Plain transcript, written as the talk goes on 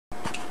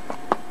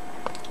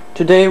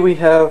Today we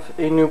have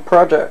a new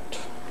project.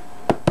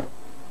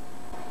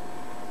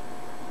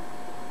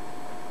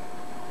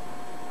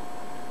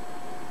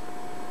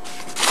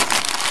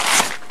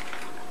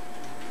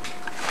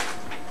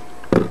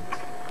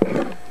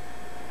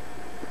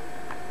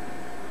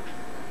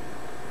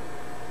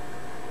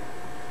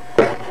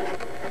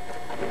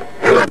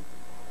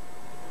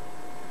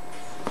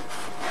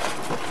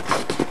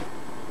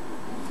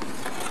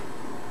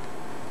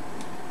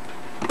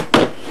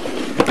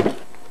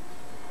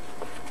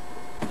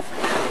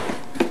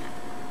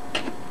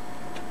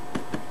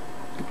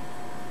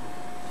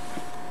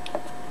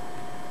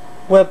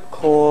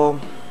 Webcore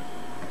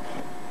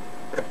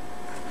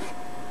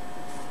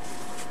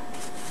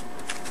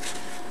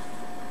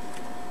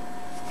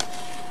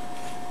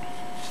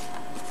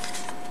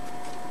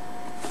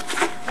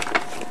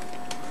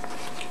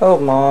Oh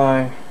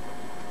my.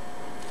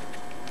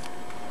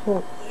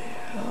 Holy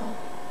hell.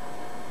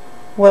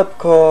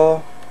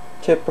 Webcore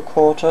tape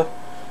recorder.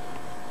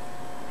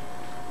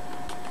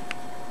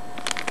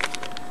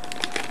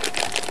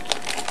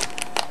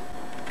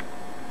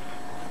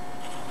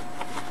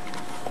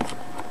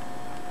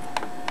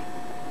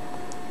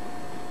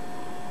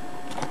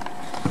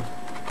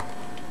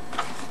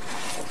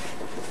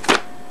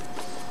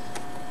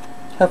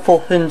 Helpful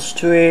hints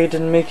to aid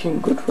in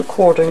making good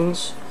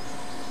recordings.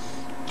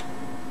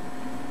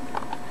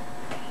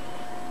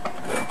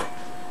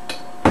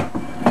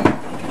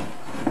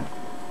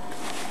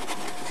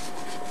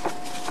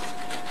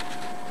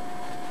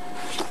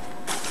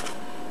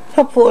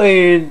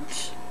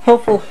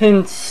 Helpful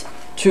hints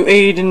to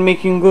aid in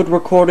making good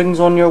recordings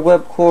on your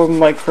Webcore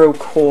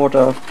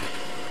Microcorder.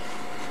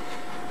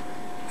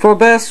 For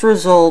best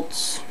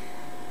results,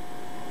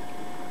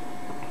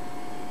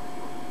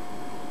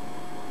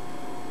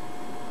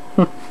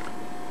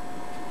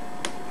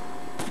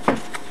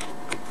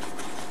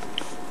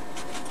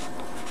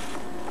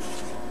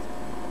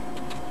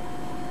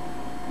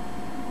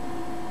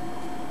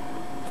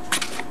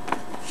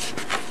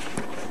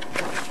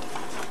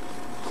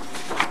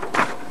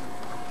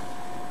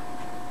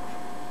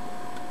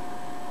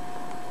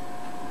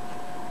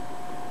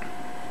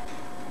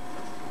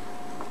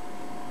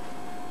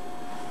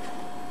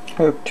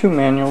 I have two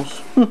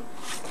manuals.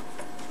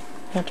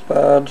 Not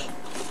bad.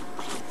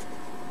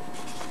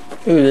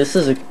 Ooh, this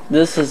is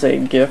a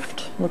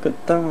gift. Look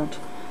at that.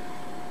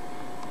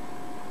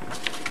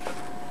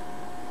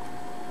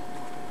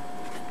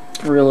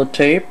 Reel of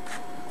tape.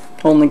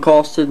 Only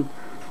costed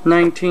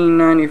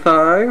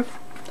 $19.95.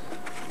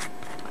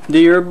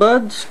 The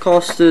earbuds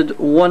costed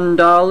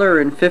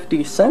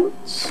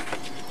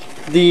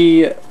 $1.50.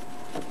 The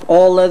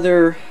all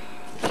leather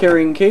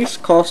carrying case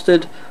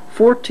costed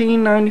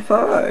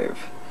 $14.95,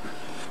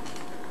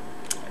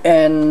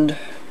 and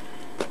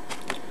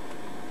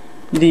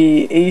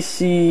the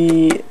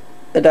AC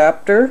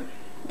adapter,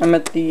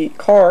 the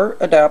car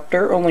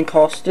adapter, only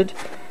costed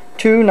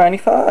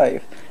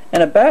 $2.95,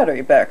 and a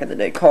battery back in the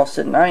day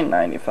costed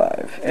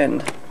 $9.95,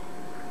 and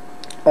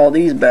all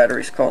these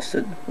batteries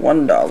costed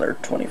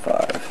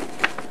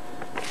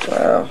 $1.25.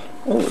 Wow.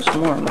 Oh, there's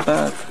more in the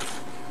back.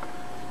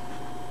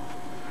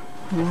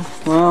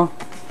 Well,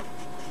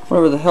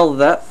 whatever the hell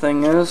that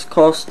thing is,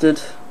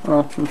 costed,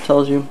 oh, it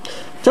tells you,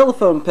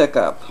 telephone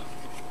pickup,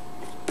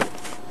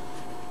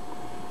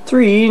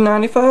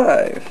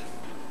 $3.95.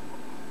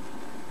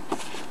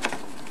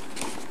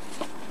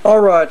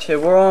 Alright,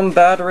 here we're on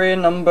battery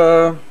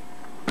number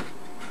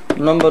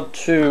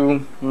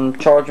 2. I'm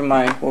charging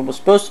my, what was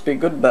supposed to be a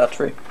good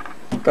battery.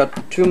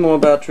 Got 2 more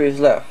batteries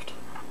left.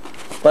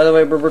 By the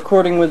way, we're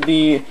recording with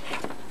the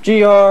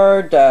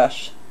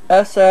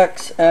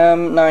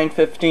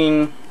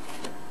GR-SXM915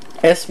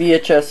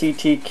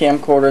 SVHS-ET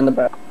camcorder in the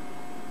back.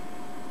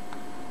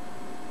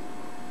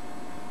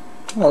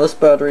 Well, this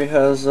battery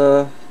has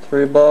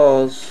 3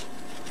 bars.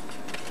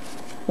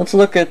 Let's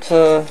look at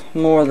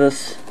more of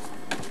this.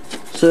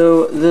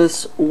 So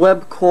this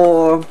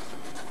Webcore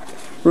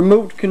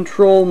remote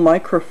control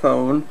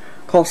microphone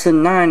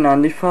costed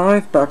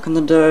 $9.95 back in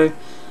the day,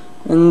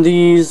 and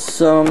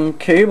these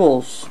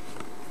cables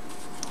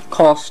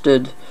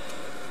costed.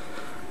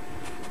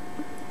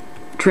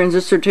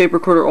 Transistor tape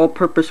recorder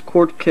all-purpose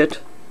cord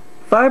kit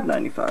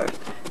 $5.95,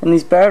 and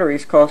these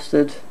batteries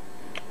costed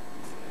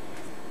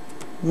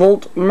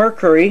volt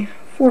mercury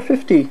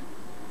 $4.50,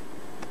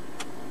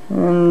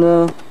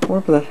 and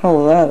whatever the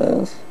hell that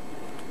is,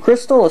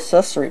 crystal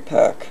accessory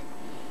pack,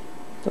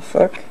 the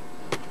fuck,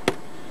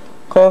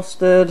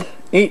 costed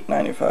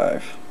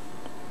 $8.95.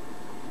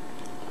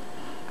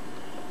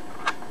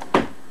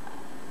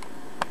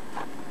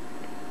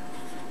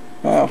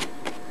 Wow.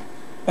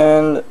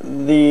 And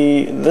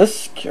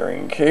this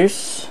carrying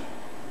case,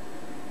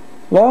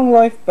 long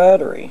life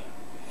battery,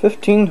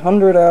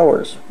 1500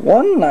 hours,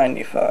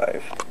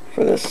 $1.95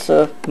 for this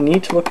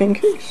neat looking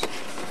case.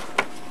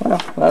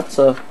 Well, that's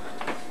a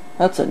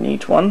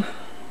neat one.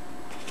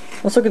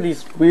 Let's look at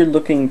these weird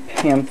looking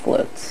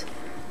pamphlets.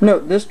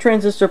 Note, this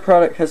transistor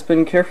product has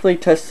been carefully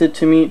tested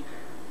to meet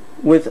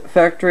with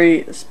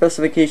factory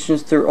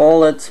specifications through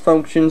all its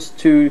functions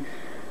to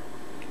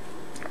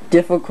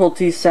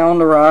Difficulty,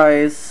 sound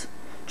arise.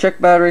 Check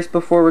batteries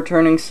before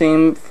returning,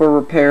 same for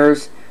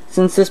repairs.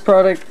 Since this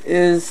product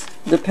is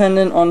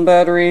dependent on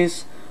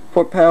batteries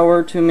for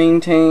power to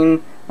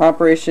maintain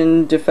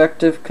operation,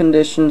 defective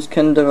conditions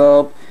can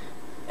develop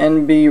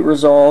and be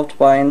resolved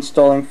by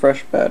installing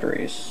fresh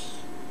batteries.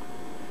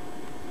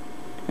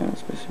 Yeah,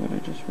 that's basically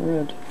what I just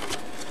read.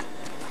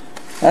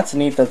 That's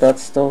neat that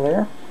that's still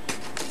there.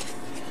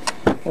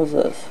 What's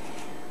this?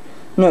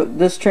 No,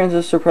 this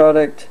transistor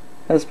product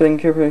has been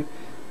carefully...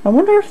 I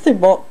wonder if they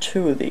bought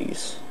 2 of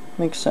these.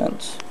 Makes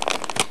sense.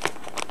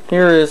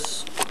 Here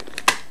is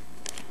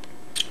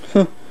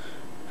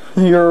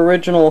your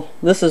original...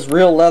 This is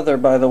real leather,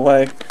 by the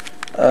way.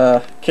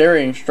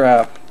 Carrying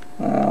strap.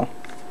 Wow.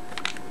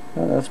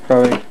 That's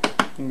probably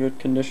in good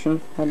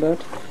condition, I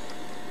bet.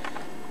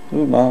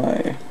 Oh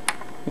my.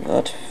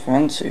 That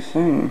fancy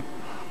thing.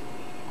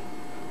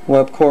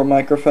 Webcore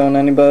microphone,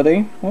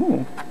 anybody?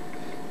 Oh.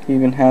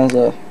 Even has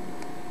a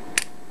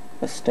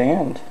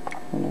stand,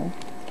 you know.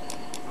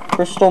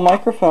 Crystal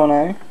microphone,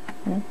 eh?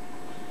 Yeah.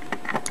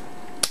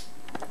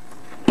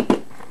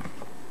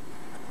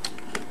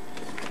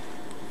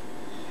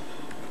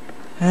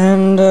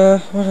 And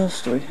what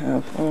else do we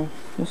have? Oh,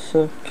 this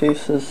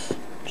case is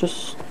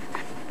just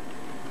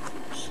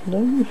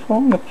slowly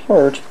falling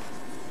apart.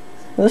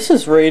 This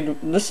is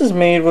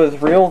made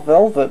with real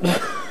velvet.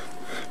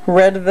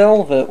 Red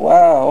velvet.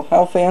 Wow,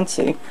 how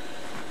fancy.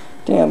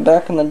 Damn,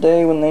 back in the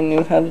day when they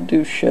knew how to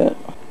do shit.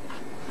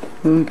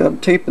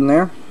 Got tape in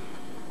there.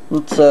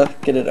 Let's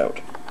get it out.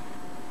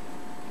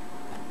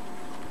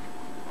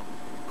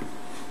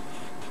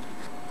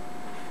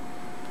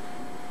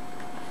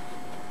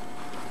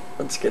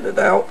 Let's get it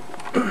out.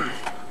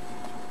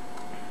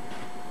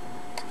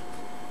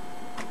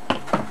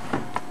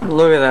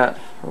 Look at that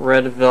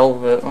red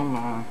velvet. Oh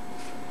my.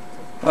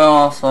 Well,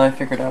 also I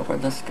figured out where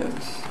this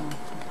goes. So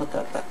put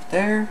that back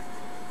there.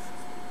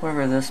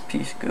 Wherever this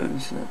piece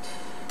goes, it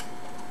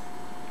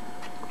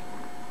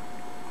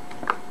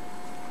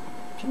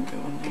can go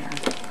in there.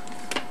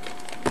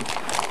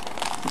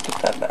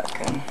 Put that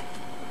back in.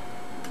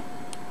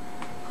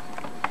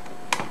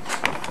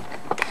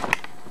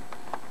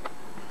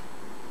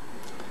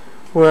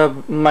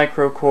 Web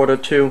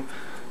Microcorder 2.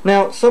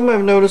 Now, something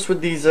I've noticed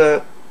with these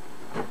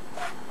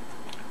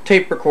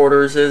tape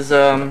recorders is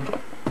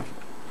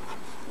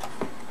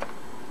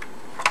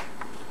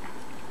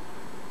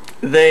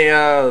they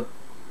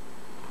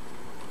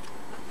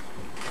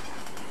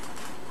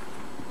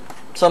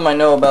something I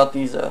know about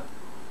these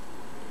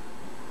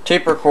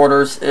tape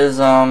recorders is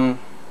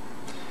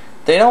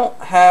they don't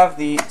have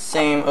the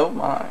same... Oh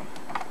my.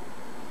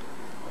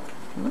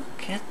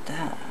 Look at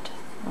that.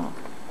 Oh.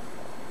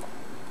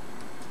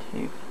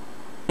 Tape.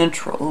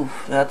 Intro.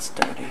 Oof, that's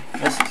dirty.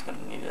 This is going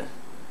to need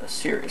a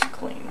serious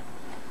clean.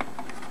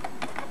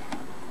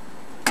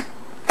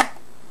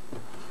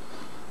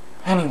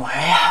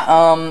 Anyway,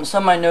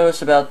 something I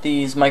noticed about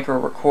these micro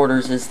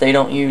recorders is they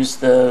don't use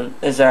the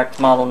exact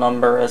model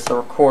number as the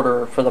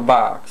recorder for the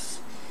box.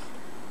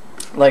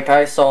 Like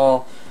I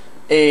saw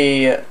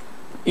a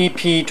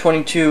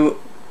EP22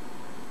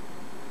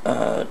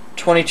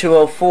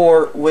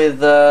 2204 with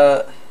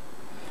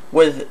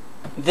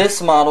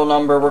this model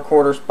number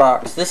recorder's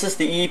box. This is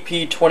the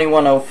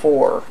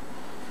EP2104.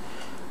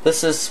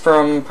 This is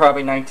from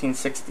probably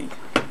 1960.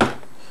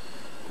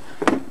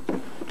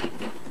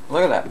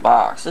 Look at that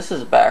box. This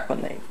is back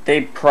when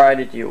they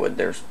prided you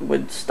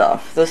with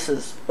stuff. This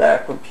is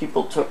back when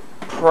people took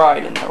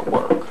pride in their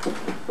work.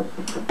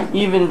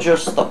 Even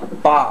just the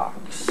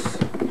box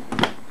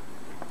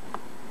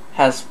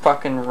has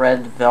fucking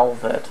red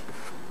velvet.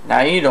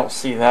 Now you don't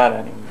see that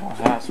anymore.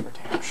 That's for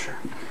damn sure.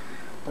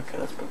 Okay,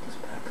 let's put this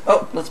back.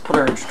 Oh, let's put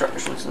our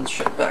instructions and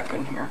shit back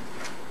in here.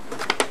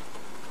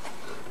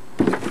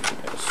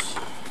 There's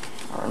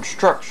our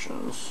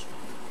instructions.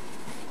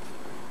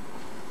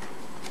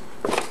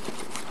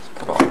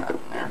 Put all that in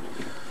there.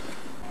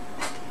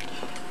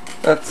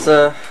 Let's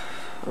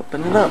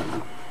open it up.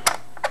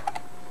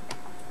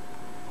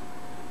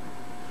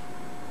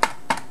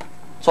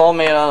 It's all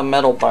made out of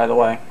metal, by the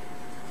way.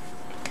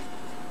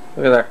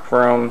 Look at that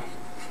chrome.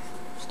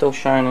 Still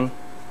shining.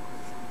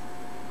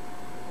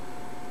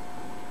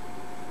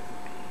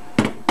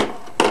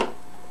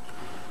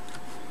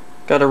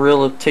 Got a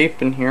reel of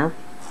tape in here.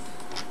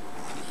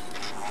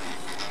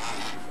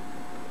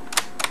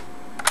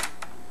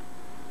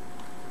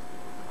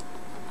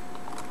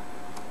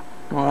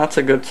 Well, that's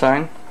a good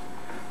sign.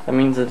 That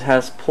means it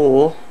has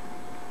pull.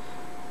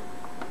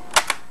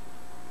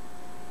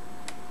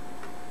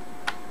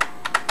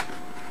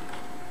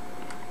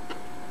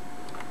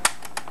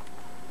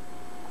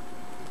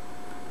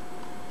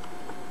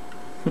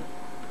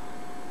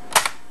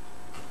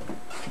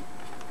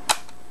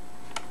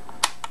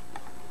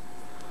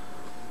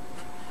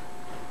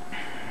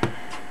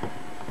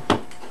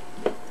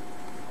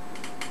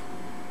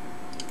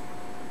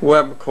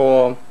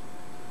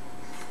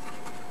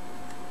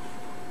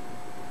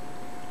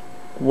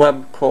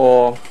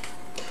 Webcore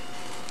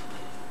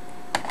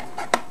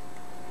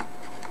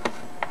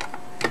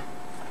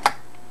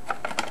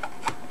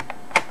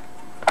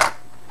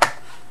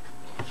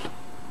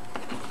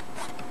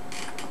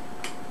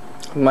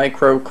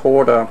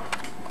Microcorder.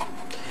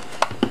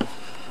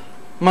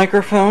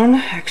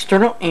 Microphone,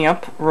 external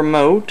amp,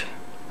 remote,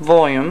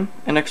 volume,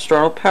 and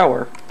external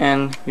power,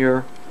 and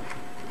your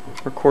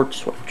record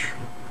switch.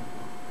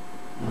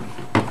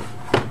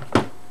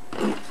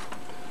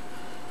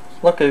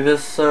 Luckily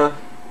this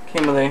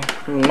came with a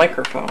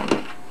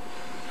microphone,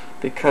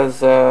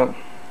 because I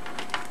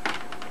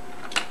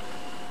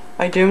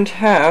don't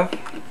have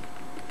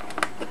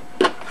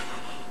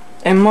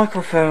a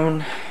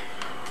microphone.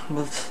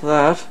 But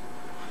that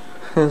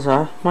is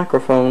a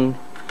microphone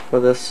for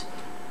this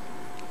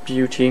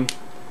beauty.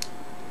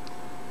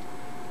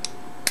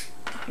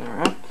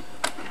 Alright.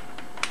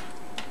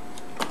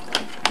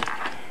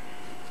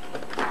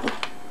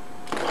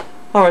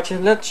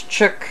 Alrighty, let's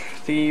check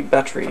the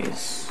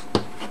batteries.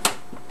 I'm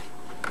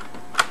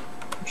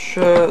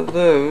sure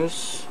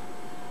those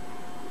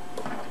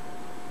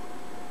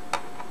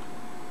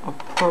are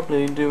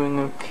probably doing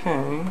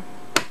okay.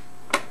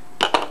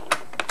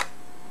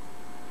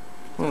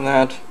 Look at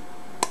that.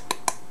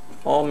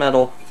 All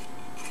metal.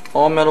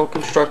 All metal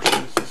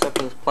constructions except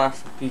for this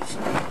plastic piece.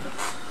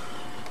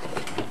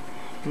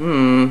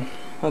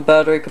 My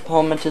battery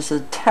compartment is a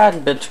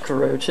tad bit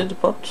corroded,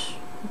 but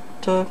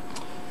I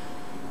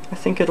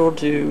think it'll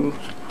do.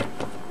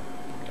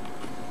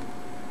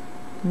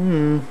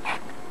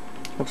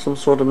 Have some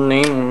sort of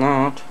name on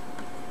that.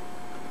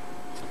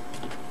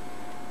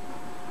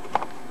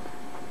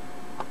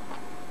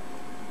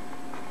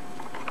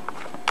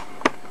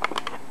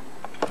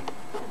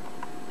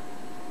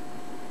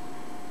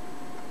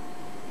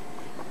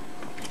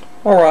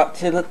 Alright,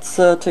 so let's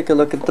take a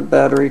look at the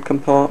battery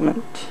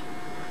compartment.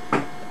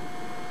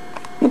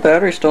 The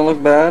batteries don't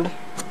look bad.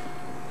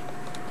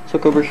 Let's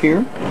look over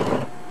here.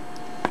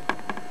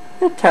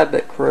 A tad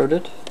bit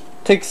corroded.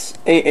 Takes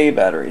AA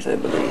batteries, I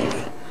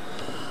believe.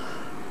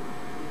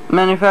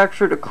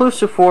 Manufactured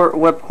exclusive for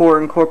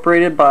Webcore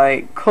Incorporated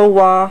by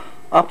Kowa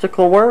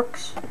Optical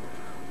Works.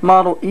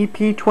 Model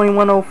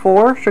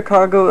EP2104,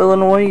 Chicago,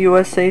 Illinois,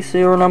 USA,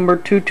 serial number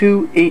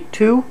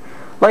 2282.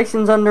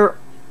 Licensed under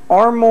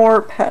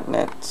Armor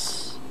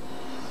Patents.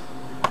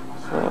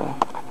 So,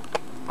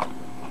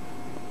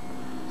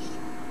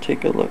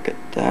 take a look at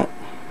that.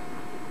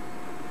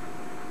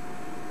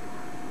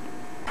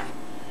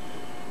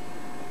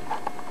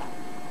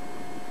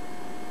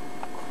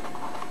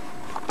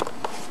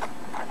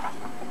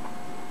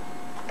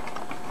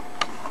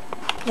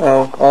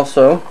 Oh,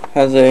 also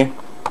has a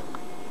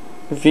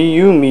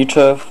VU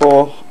meter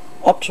for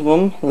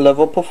optimum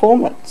level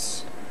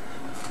performance.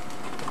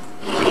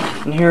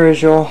 And here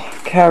is your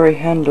carry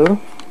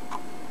handle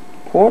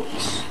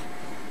ports.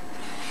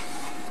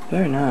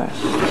 Very nice.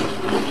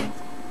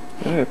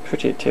 Very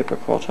pretty tape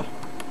recorder.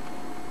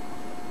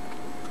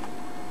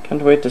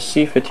 Can't wait to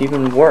see if it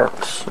even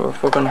works, or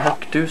if we're going to have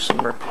to do some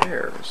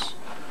repairs.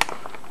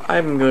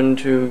 I'm going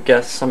to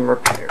guess some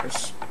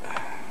repairs.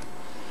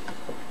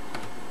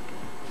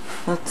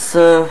 Let's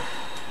well,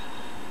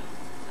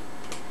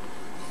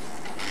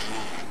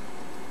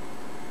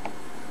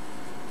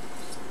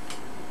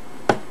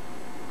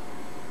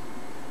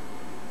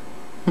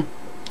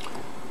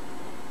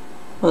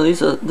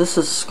 this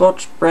is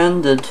Scotch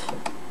branded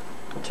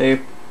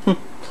tape.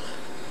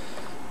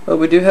 But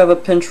we do have a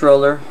pinch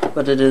roller,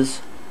 but it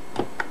is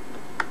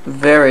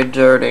very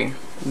dirty.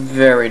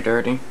 Very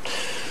dirty.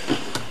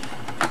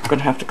 I'm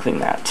gonna have to clean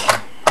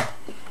that.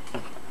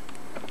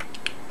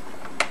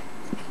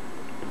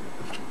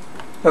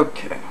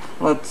 Okay,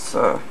 let's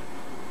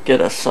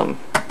get us some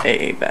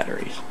AA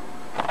batteries.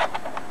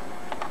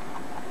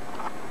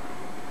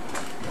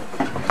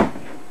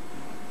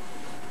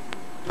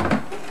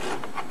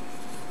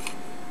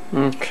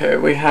 Okay,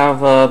 we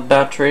have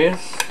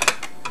batteries.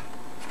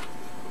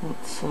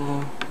 Let's see.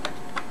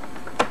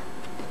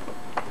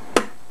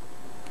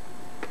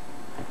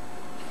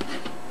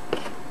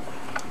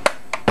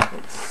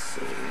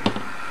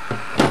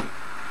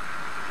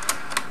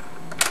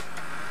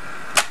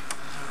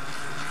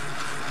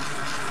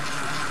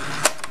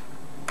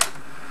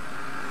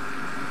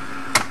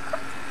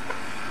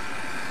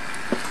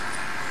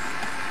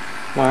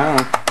 Wow.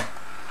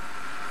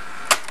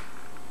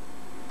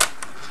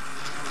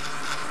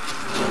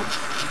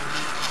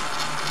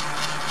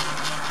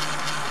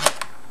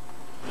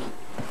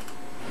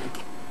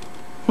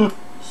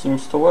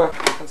 Seems to work.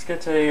 Let's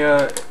get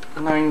a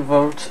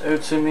 9-volt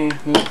O2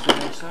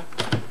 multimeter.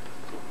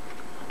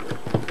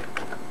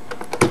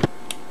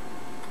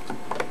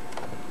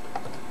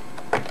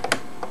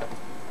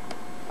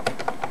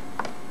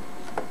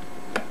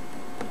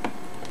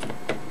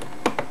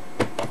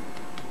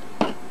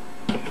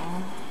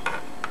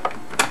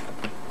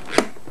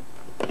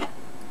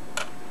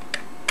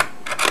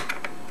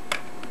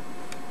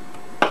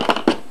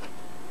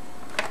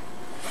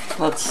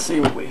 Let's see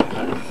what we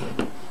have.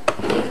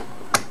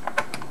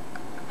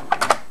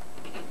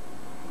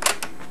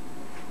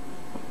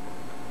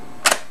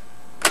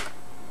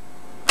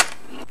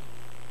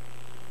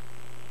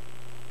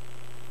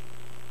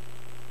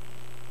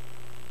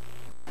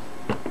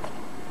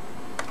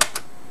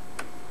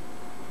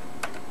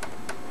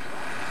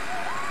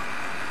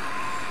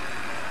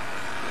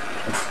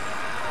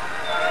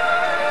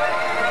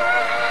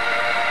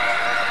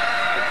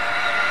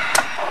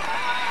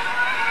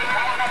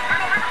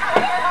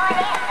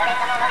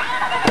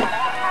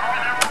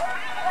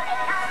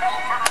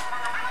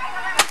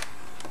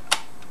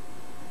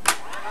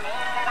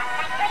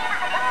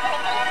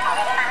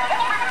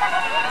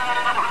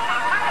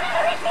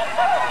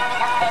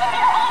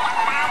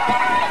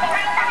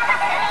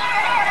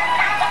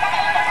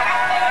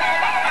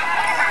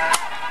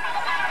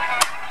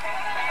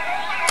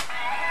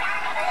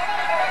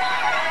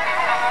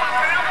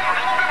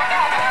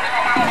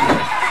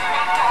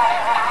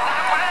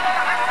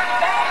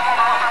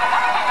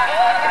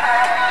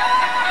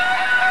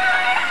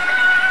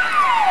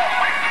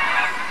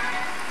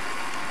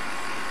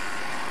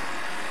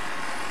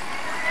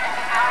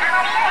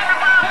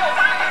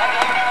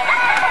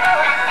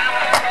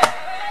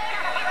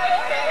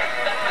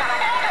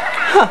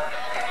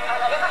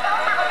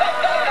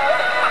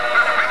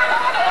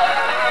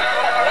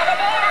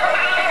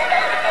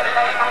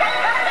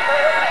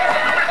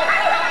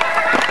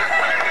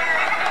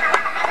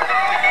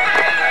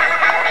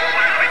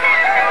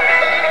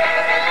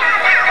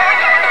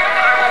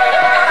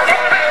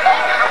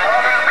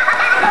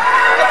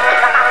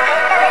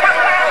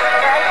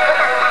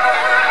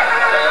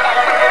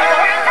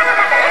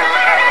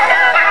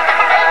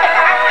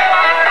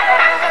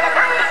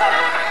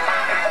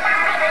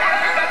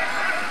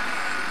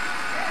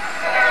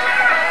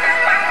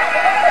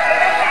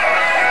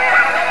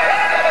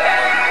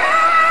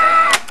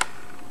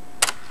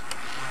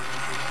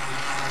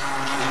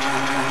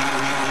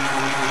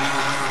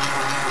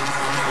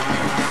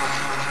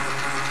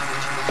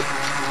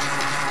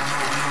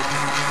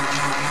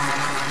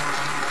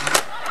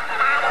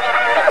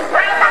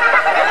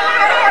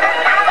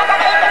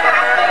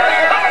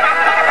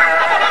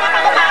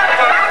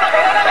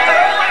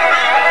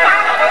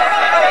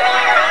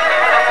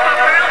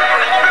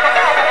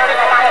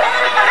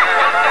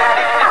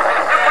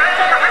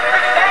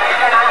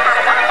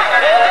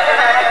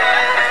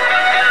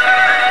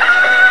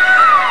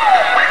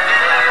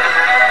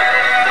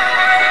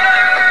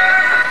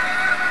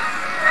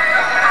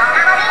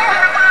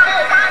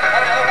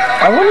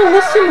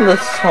 listen to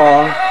this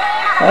song.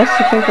 I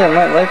actually think I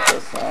might like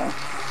this song.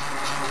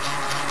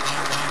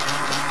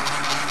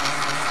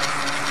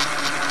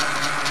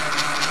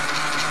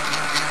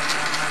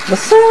 The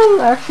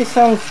sound actually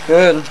sounds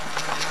good,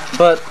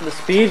 but the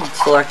speed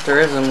selector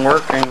isn't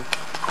working.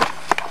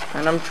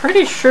 And I'm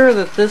pretty sure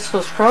that this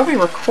was probably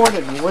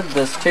recorded with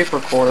this tape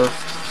recorder.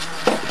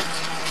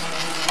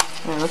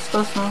 Yeah, this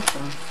does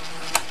nothing.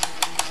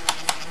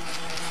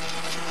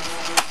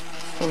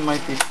 It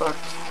might be fucked.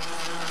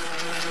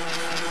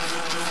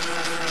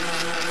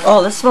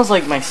 Oh, this smells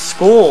like my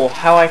school.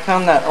 How I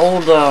found that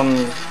old,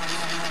 I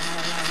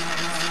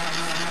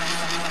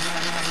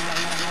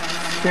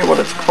forget what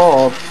it's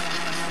called.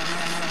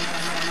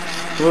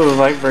 Ooh,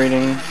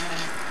 vibrating.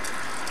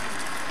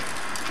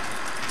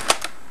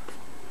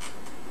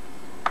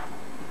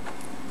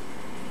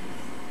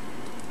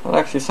 That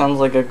actually sounds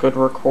like a good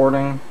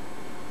recording.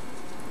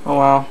 Oh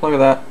wow, look at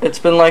that. It's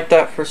been like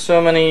that for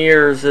so many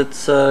years.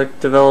 It's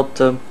developed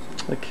a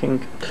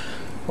kink.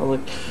 Oh,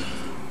 look.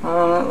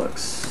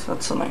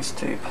 That's a nice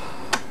tape.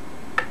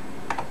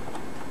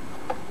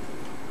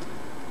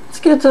 Let's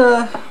get,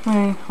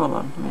 hold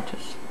on, let me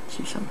just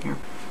see something here.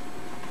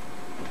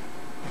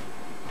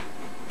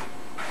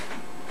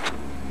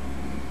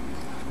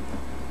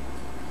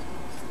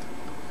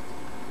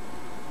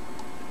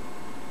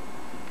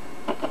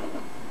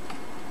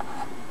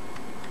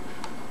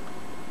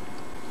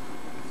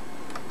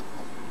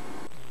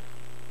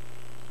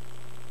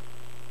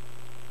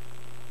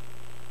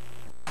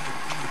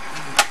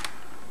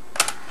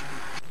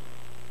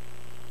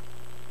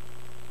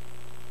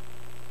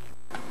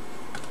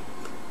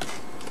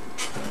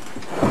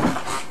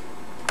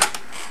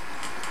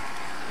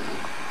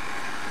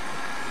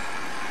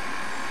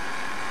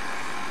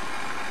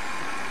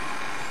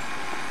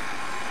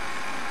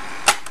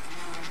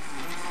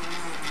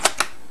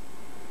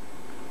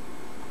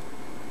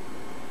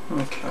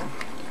 Okay.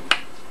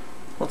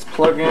 Let's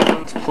plug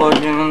in,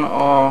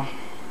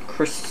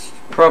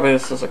 probably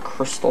this is a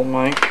crystal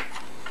mic.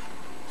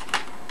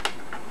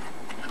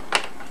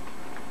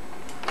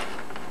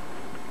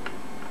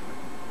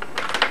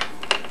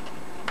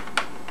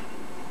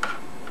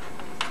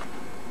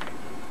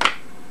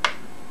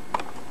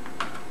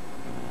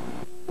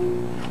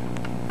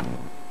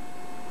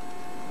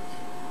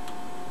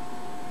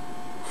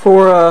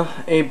 For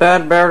a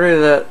bad battery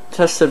that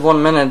tested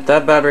 1 minute,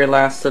 that battery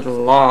lasted a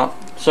lot.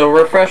 So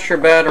refresh your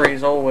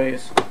batteries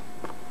always.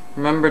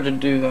 Remember to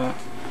do that.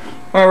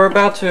 Alright, we're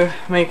about to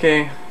make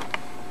a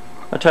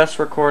test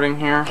recording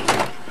here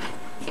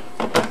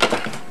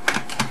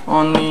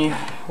on the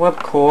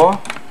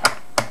Webcore.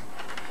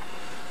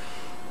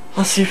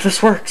 Let's see if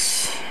this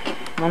works.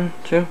 1,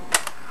 2.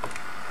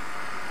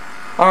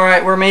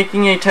 Alright, we're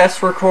making a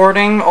test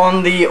recording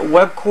on the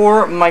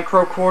Webcore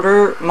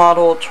Microcorder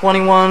model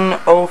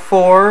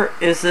 2104.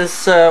 Is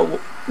this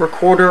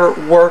recorder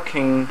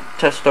working?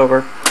 Test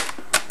over.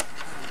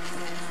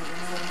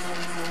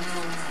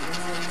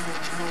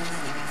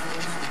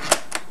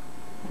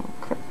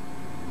 Okay.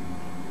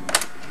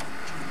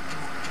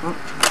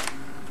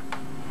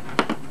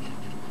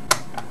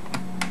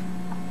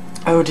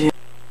 Oh dear.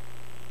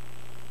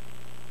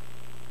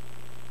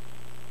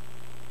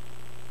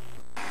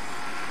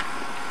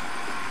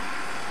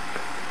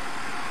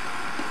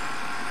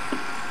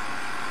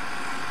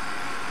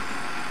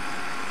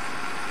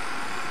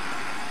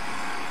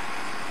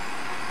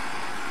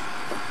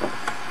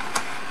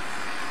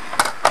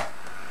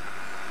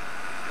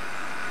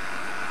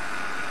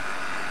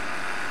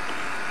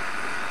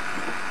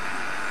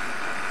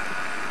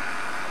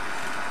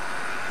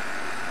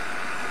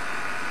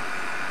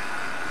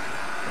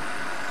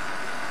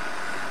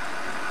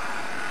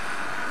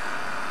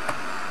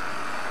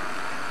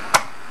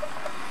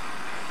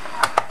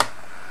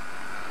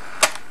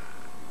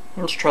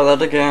 Let's try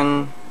that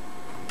again.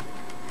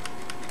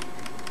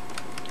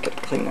 Gotta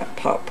clean that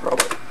pop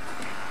probably.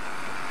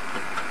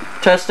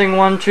 Testing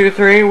 1, 2,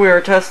 3. We are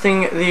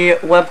testing the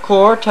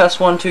Webcore. Test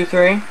 1, 2,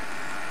 3.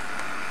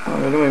 Oh,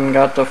 we even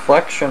got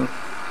deflection.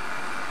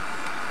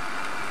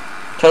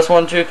 Test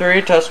 1, 2,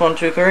 3. Test 1,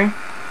 2, 3.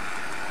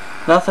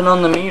 Nothing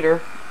on the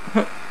meter.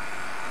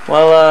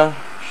 Well,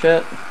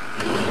 shit.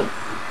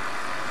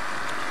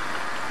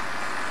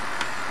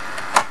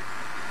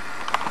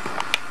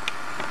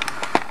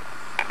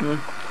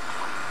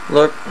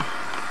 Look.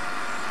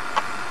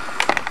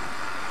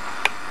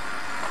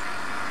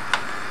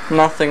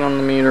 Nothing on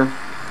the meter.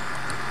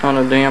 Not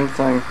a damn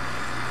thing.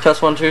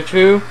 Test 1, 2,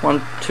 2.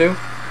 1, 2.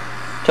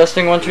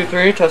 Testing 1, 2,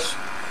 3. Test.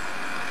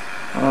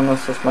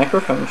 Unless this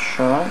microphone's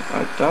shot.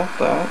 I doubt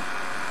that.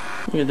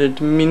 Yeah,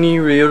 that mini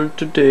reel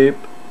to tape.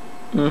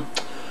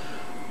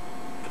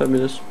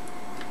 Fabulous.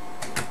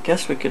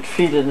 Guess we could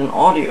feed it an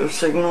audio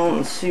signal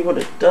and see what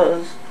it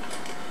does.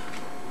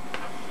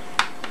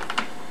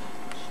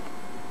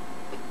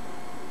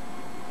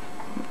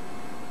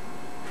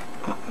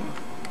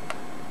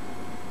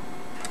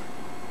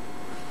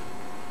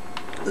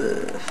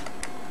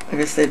 I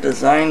guess they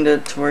designed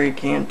it to where you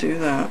can't do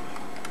that.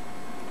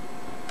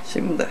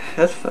 Same with the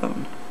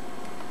headphone.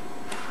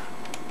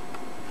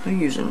 They're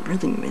using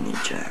really mini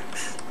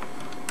jacks.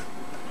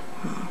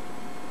 Huh.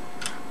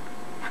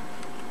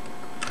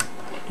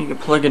 You can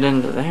plug it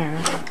into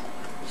there.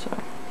 So,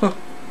 huh.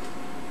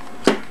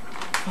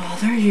 Oh,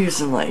 they're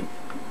using like...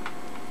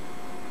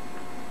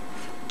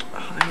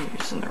 Oh, they're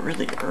using the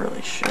really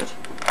early shit.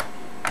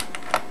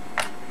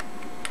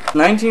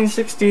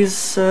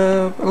 1960s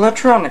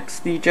electronics.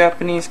 The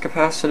Japanese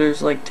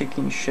capacitors like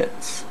taking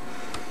shits.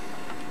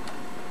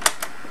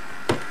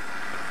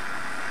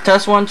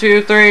 Test 1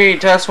 2 3.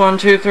 Test 1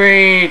 2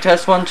 3.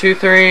 Test 1 2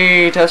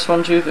 3. Test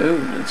 1 2 3.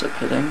 Ooh, it's a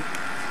pitting.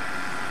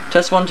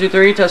 Test 1 2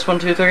 3. Test 1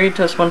 2 3.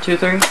 Test 1 2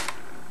 3.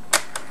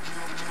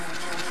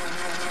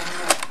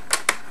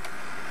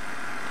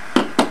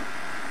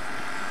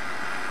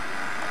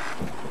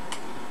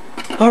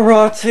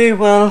 Alrighty,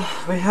 well,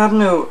 we have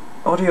no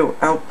audio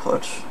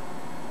output.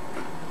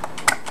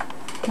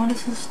 What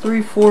is this?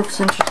 3/4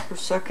 inches per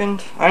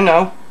second? I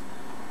know.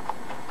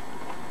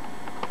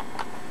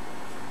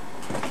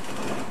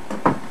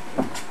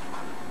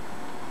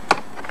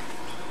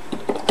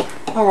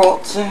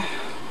 Alrighty.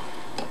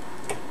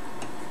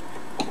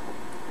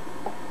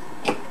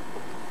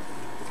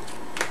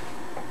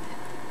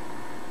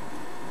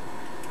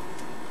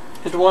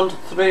 It wants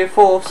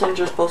 3/4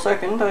 inches per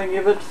second. I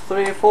give it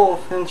 3/4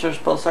 inches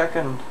per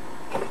second.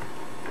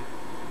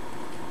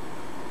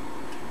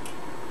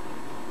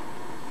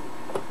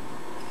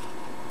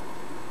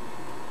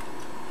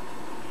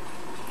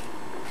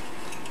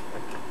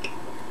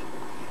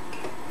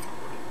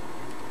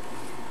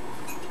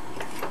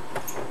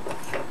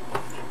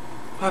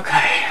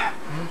 Okay.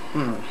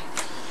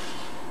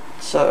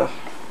 So,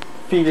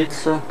 feed it.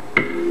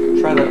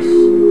 Try this.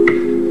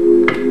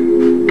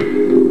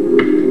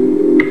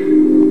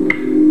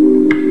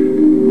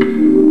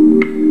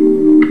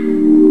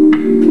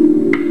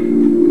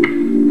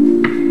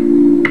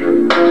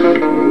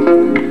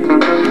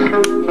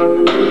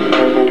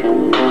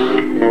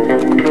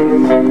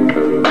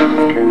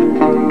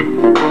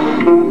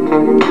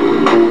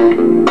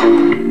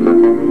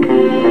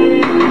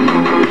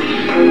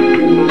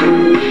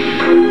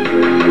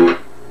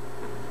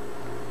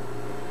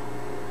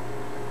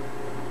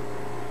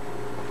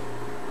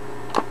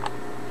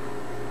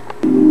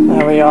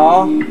 There we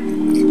are,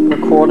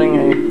 recording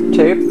a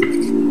tape.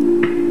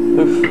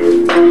 Oof.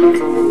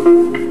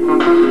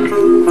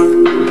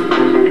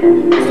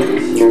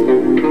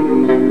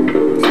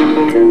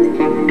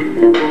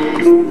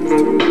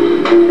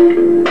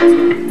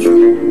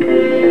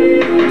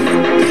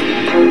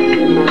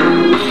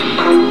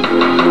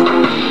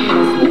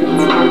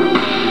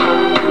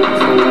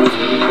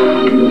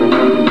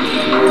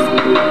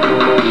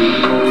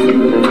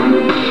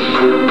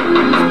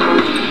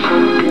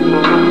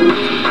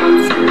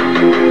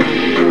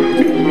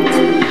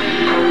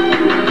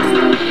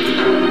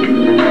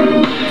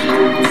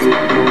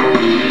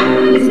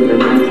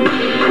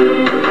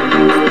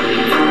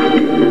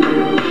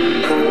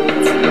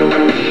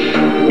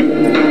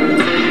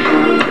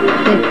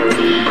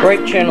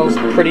 Right channel's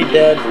pretty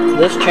dead.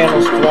 This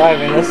channel's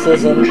thriving. This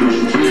isn't.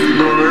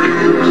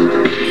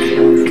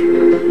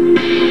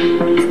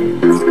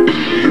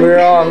 We're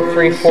on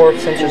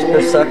 3/4 inches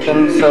per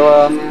second, so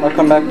I'll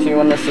come back to you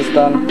when this is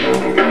done.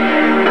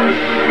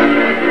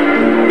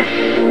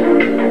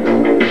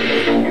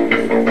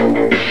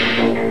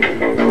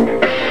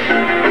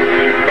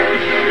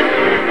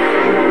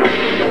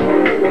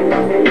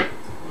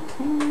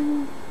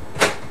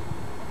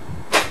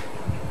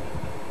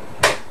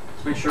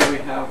 Let's make sure we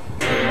have.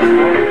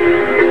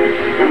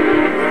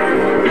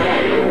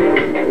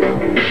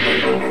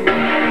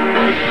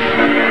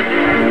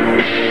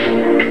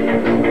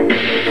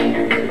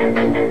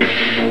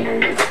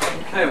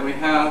 Okay, we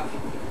have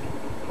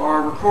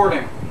our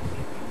recording.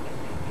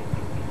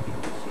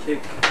 Let's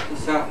take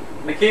this out.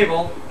 My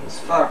cable is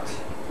fucked,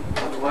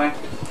 by the way.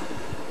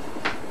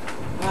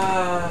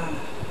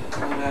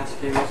 Old ass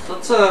cables.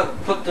 Let's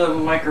put the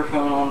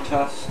microphone on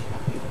test.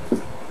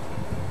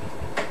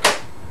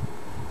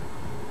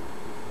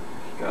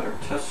 Got our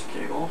test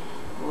cable.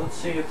 Well, let's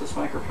see if this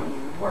microphone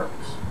even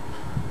works.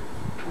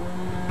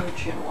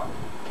 Channel 1.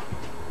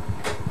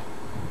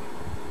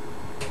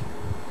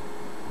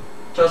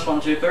 Test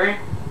 1 2 3.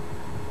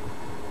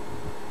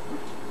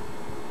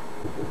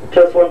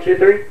 Test 1 2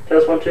 3.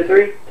 Test 1 2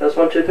 3. Test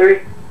 1 2 3.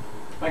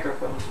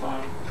 Microphone is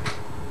fine.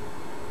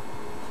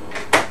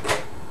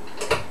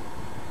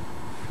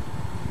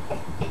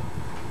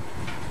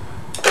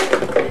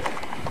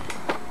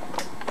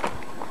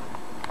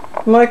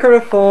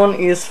 Microphone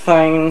is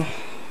fine.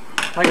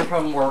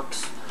 Microphone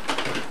works.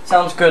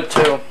 Sounds good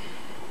too.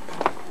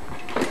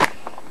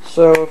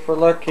 So if we're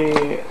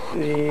lucky,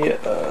 the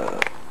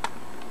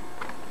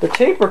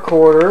tape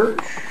recorder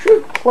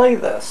should play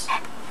this.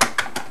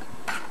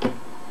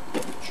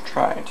 Let's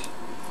try it.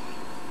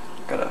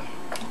 Got a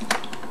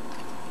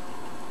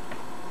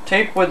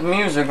tape with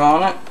music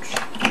on it.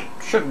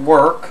 Should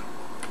work.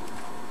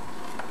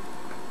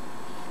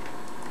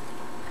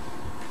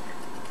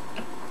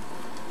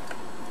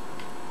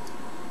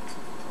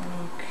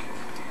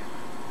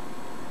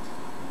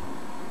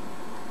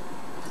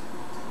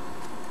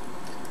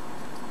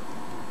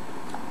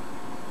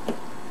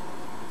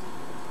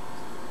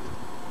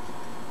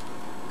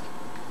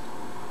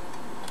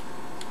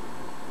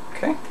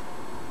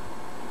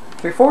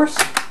 3/4.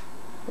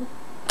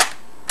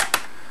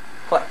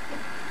 Play.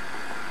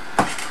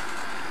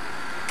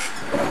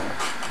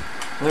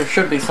 There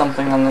should be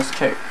something on this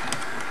tape.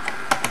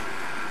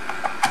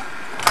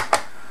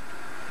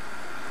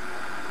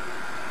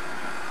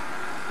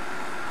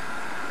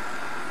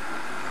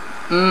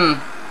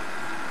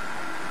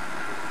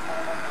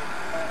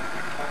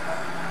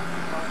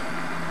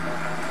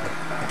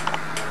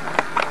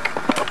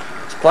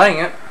 It's playing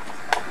it,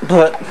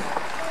 but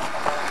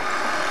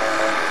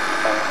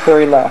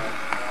very low.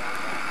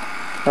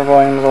 Our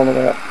volume is all the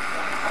way up.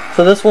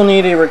 So this will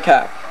need a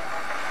recap.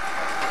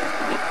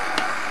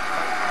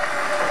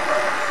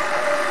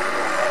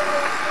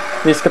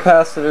 These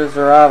capacitors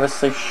are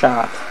obviously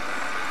shot.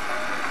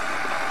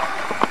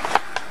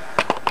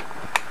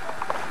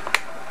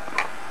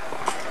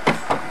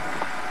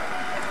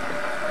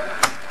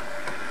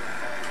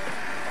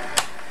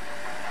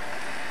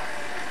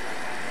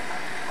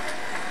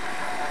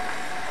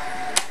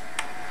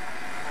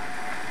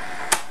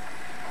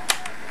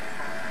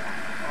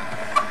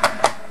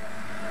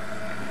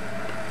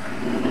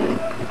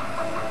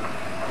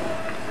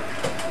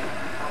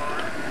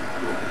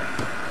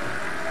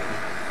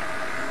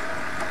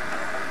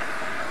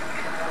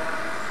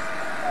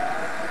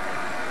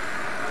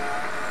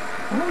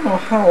 I don't know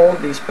how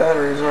old these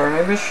batteries are.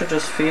 Maybe I should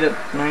just feed it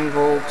 9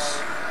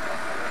 volts.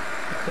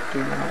 I could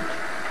do that.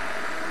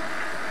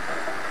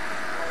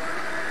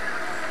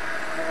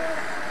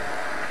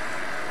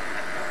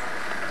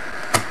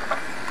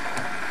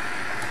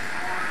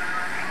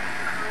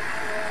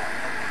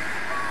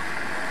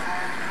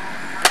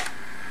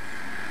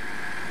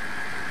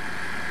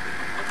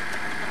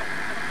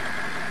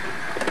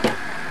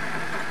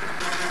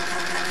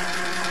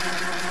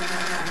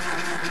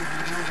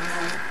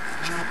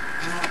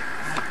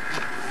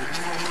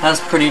 Has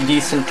pretty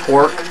decent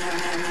torque.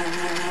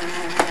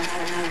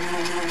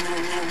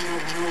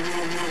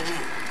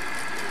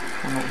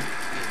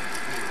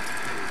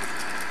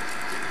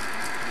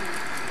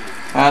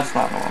 That's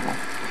not normal.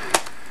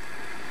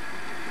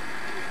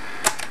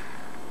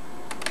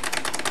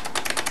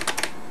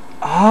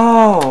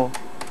 Oh!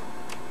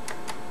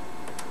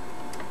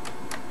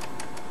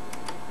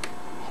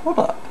 Hold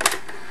up.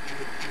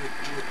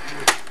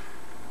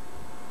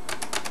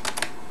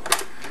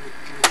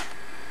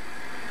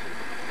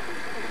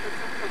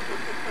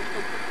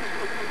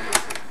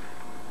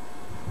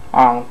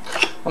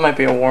 That might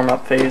be a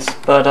warm-up phase,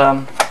 but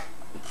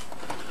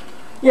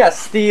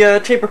yes, the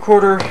tape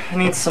recorder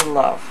needs some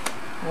love.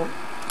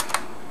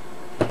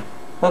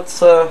 Let's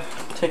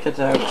take it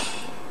out.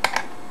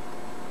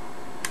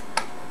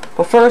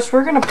 But first,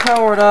 we're gonna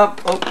power it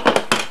up.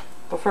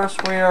 But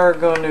first, we are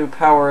going to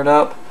power it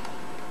up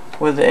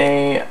with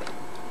a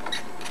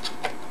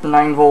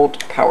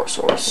 9-volt power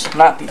source.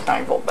 Not these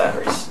 9-volt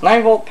batteries.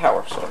 9-volt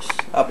power source.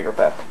 I'll be right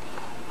back.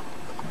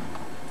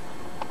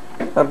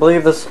 I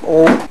believe this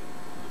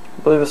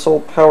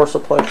old power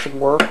supply should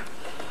work.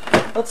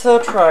 Let's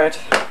try it.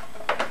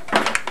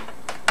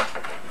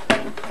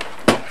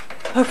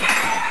 Okay.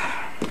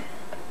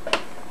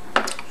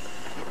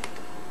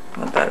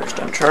 My battery's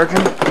done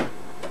charging.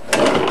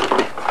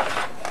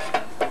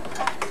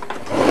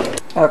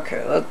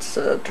 Okay, let's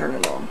turn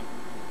it on.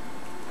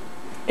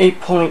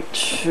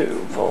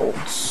 8.2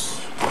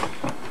 volts.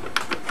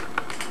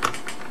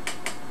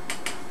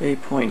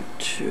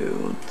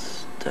 8.2.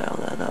 Let's dial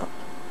that up.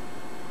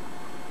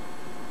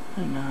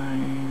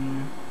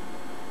 9.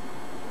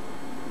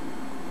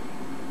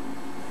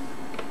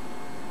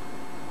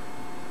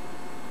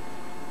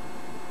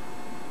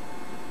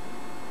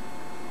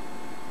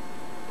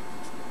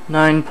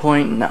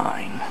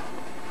 .9.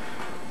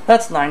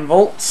 That's 9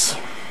 volts.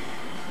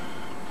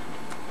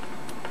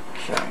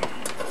 Okay.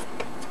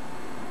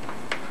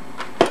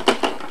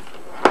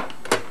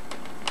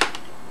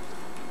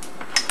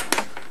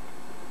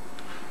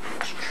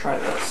 Let's try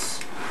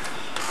this.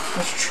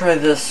 Let's try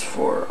this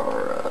for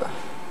our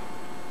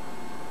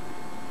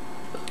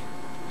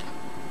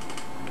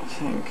I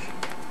think.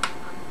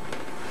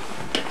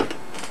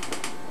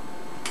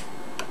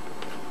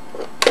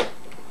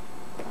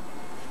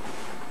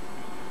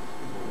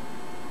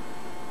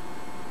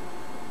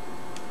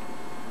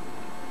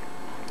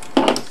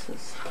 This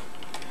is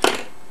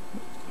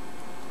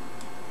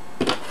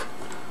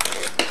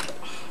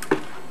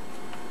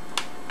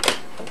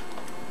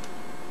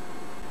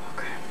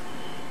okay.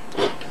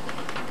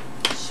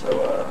 So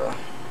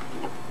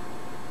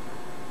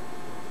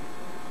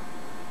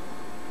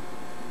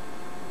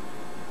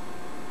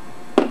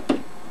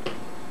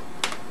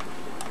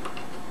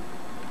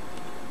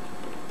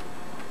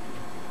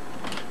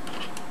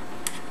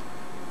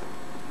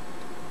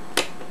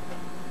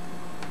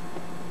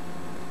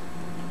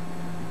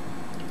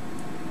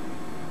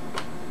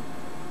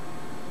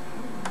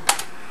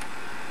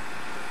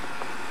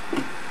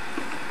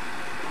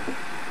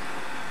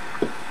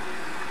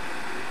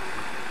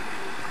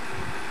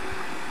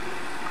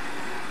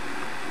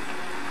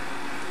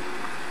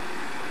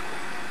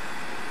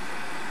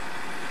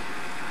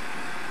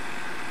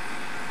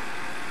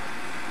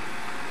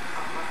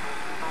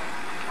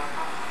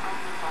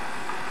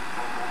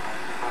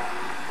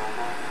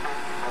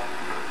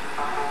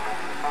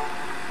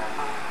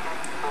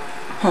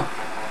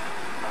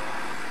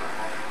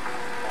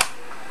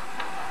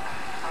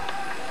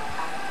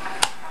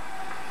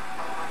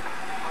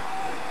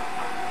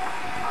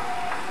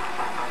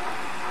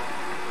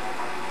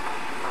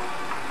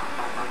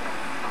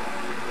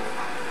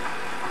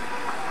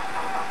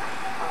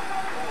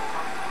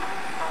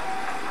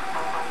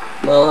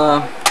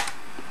Well,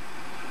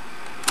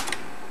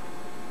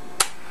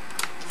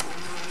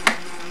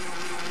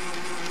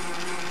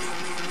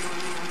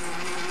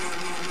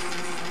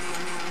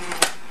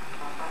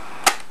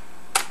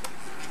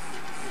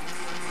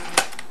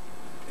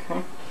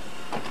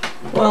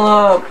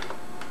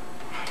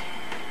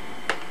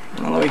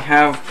 now that we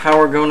have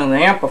power going to the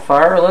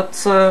amplifier,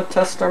 let's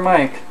test our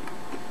mic.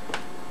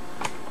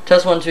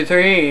 Test 1 2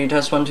 3.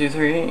 Test 1 2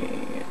 3.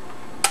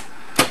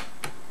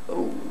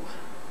 Oh.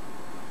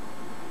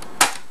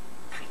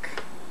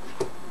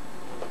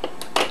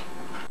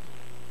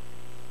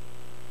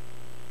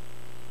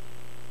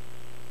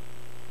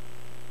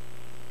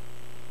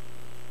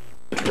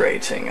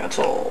 Rating at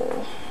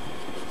all.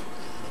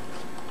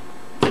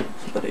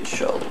 Somebody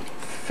shall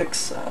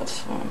fix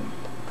that.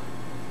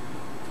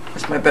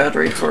 Here's my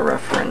battery for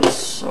reference,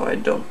 so I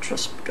don't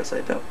trust, because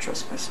I don't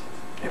trust myself.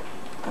 Yep,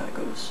 that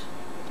goes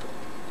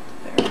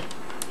there. That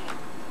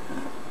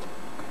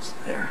goes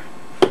there.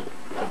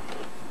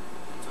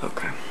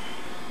 Okay.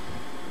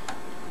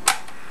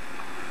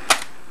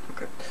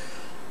 Okay.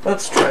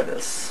 Let's try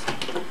this.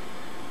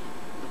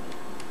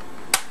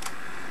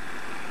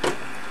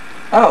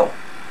 Oh!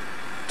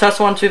 Test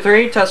 1 2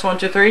 3, test 1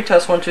 2 3,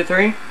 test 1 2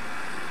 3.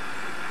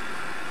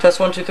 Test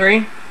 1 2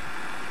 3.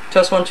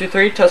 Test 1 2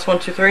 3, test 1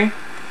 2 3.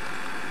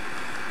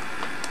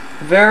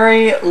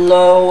 Very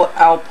low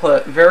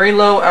output. Very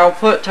low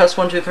output. Test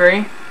 1 2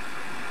 3.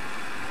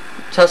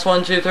 Test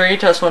 1 2 3,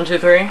 test 1 2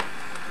 3.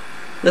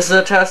 This is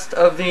a test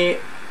of the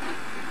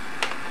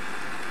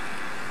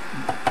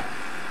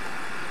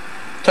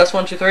test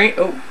 1 2 3.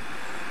 Oh.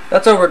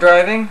 That's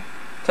overdriving.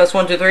 Test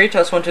 1 2 3,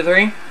 test 1 2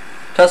 3.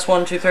 Test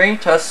 1 2 3,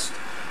 test.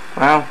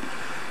 Wow.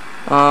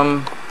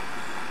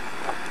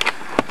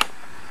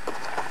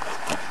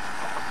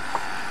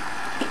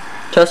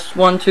 Test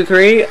 1 2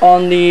 3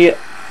 on the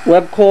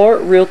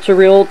Webcore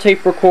reel-to-reel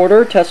tape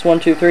recorder. Test 1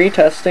 2 3.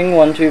 Testing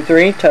 1 2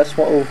 3. Test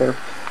 1 over.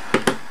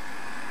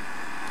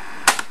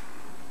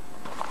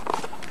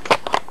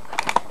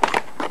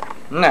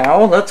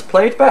 Now let's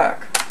play it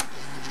back.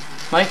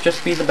 Might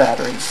just be the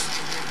batteries.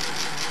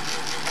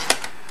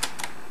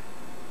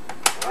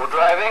 We're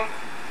driving.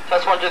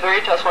 Test 1 2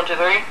 3. Test 1 2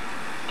 3.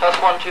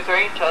 Test 1 2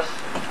 3. Test.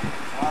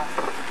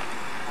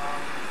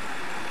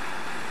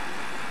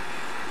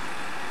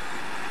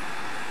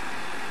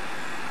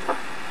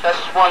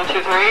 Test 1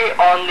 2 3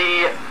 on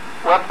the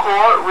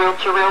Webcore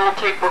reel-to-reel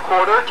tape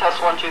recorder.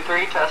 Test 1 2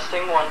 3.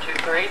 Testing 1 2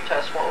 3.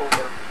 Test 1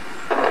 over.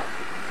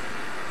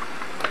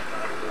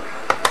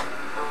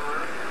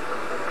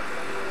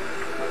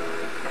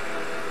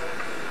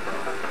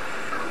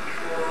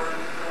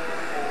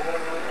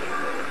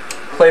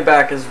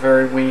 Playback is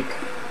very weak.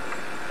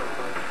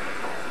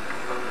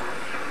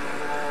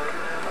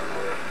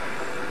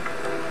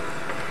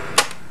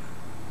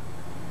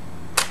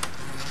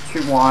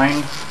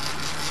 Rewind.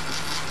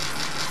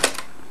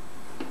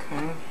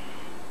 Okay.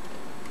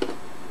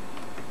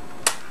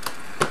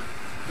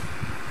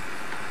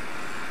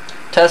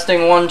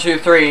 Testing 1 2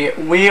 3.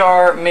 We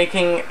are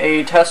making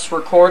a test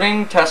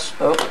recording. Test.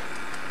 Oh.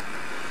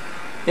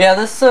 Yeah,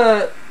 this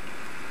I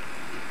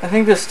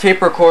think this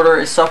tape recorder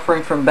is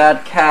suffering from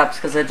bad caps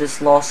because I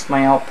just lost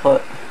my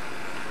output.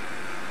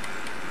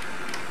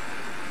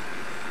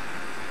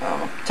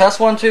 Test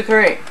 1 2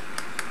 3.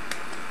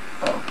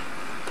 Oh.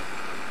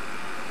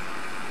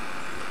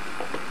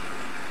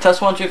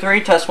 Test 1 2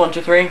 3. Test 1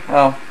 2 3.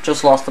 Oh,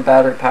 just lost the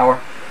battery power.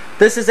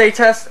 This is a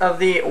test of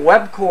the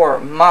Webcore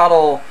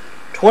model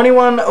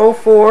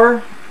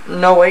 2104.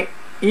 No wait,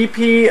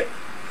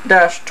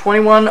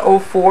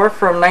 EP-2104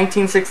 from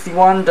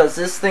 1961. Does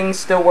this thing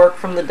still work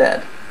from the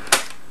dead?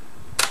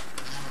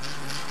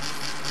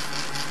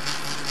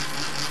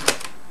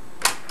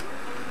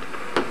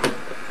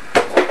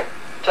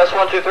 Test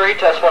 1 2 3.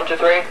 Test 1 2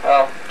 3.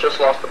 Oh, just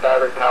lost the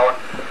battery power.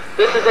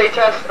 This is a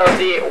test of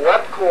the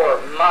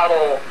Webcore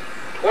model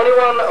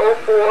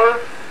 2104.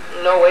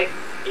 No wait,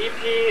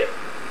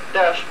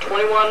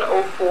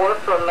 EP-2104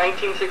 from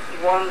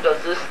 1961.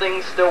 Does this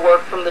thing still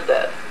work from the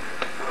dead?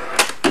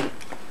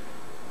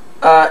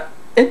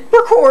 It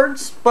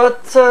records,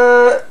 but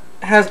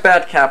has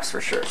bad caps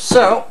for sure.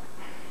 So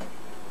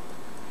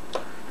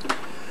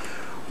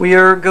we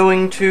are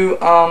going to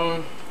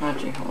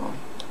actually, hold on.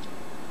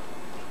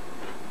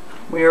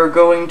 We are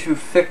going to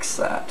fix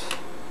that.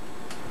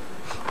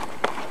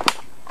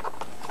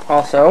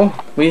 Also,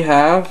 we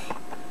have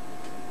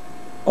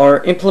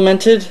our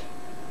implemented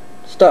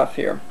stuff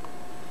here.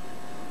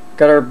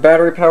 Got our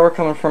battery power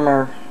coming from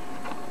our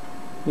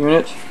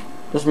unit.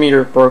 This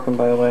meter is broken,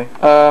 by the way.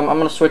 I'm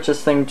going to switch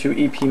this thing to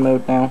EP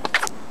mode now.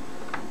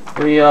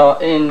 We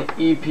are in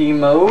EP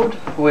mode,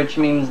 which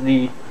means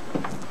the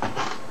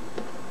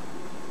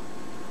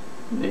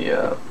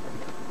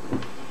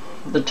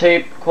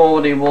tape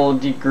quality will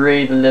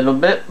degrade a little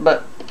bit,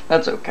 but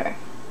that's okay.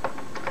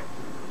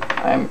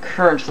 I'm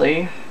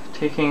currently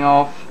taking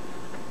off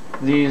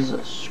these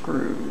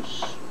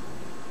screws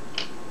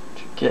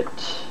to get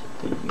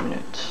the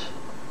unit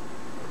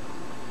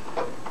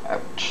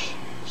out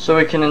so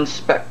we can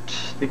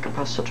inspect the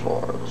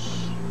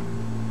capacitors.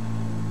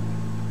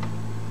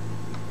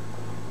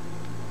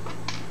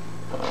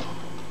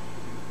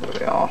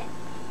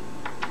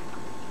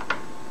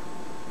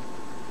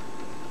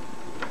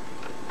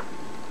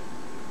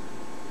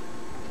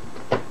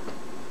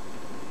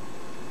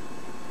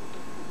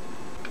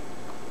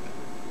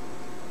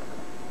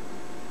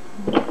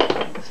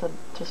 said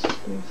just do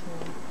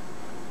so.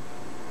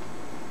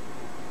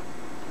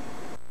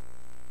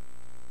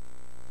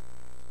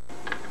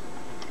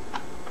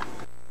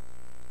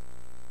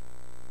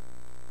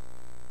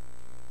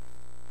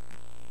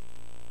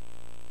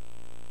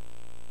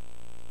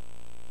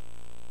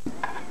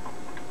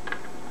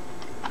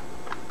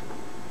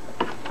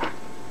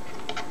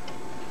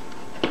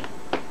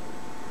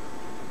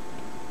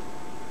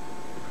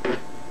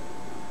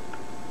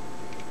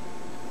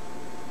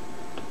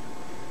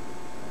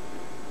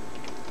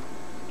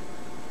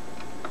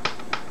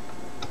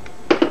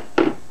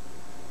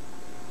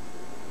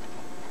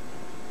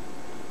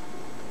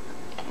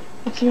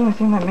 That's the only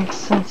thing that makes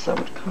sense that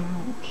would come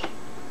out.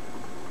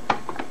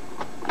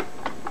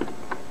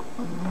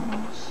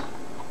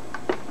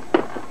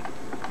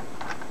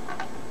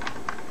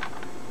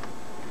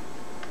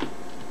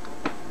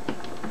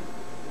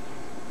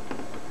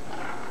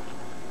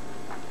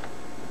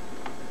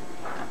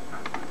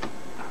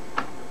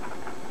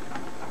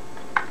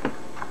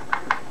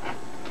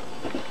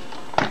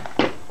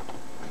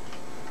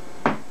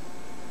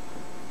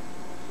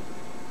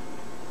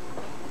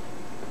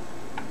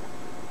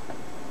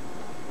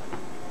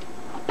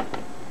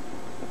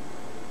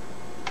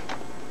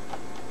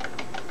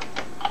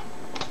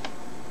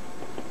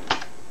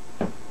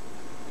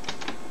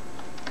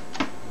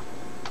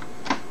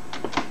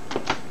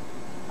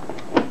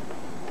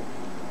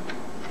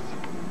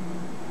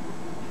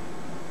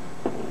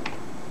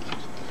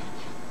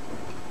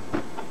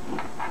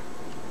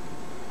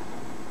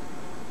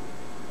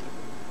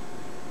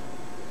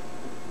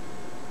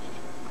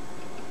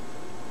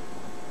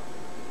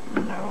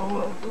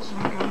 No, it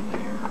doesn't go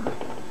there.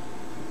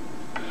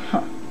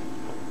 Huh.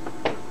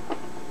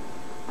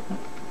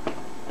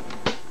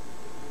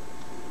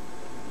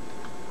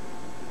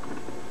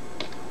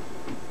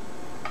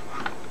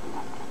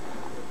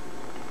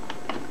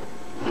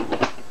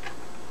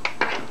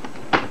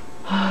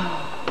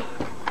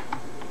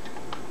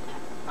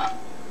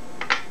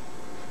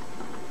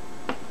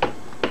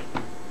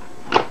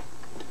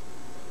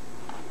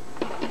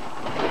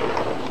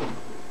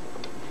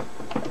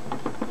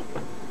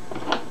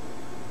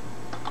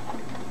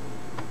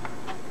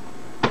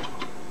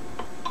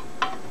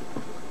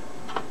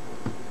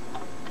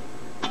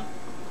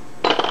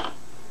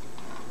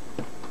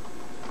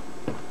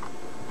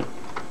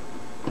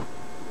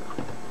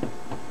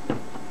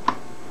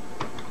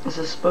 Is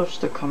this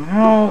supposed to come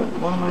out?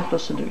 What am I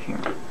supposed to do here?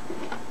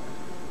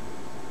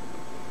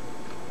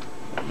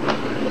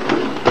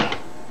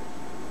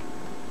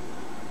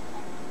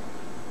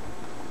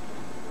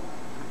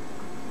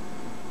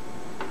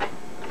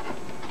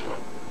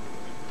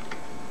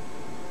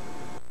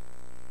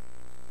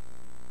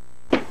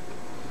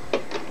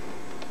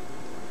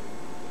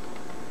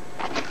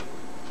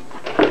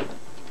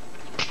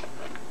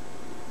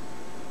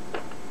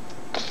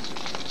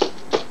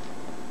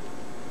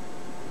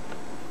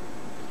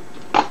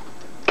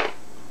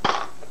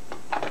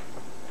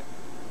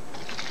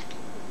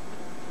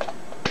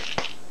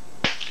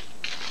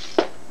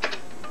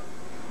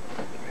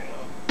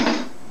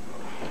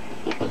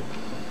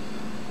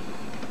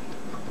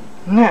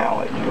 Now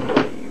I do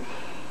believe.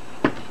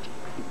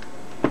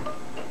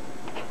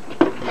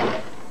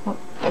 Oh,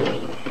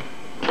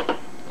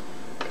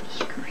 got a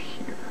screw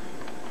here.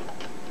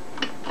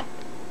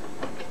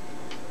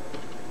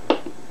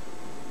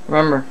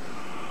 Remember,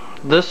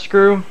 this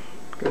screw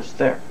goes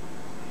there.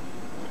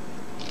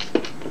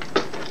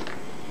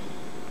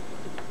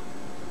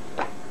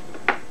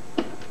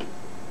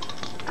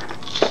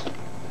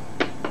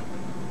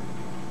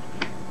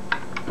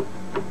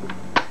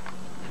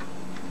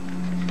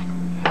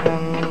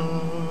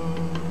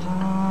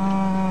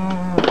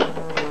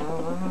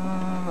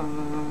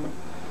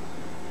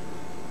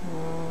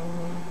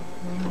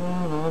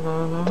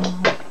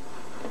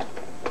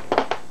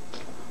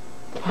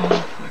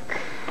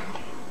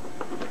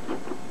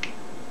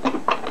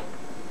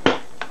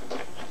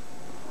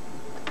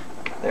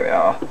 There we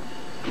are.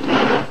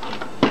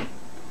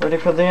 Ready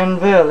for the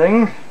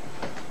unveiling.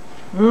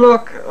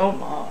 Look, oh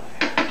my.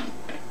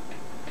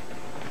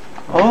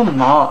 Oh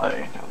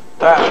my. Now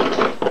that.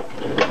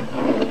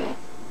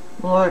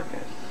 Look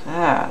at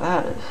that.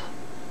 That is.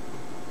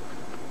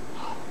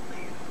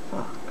 Holy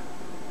fuck.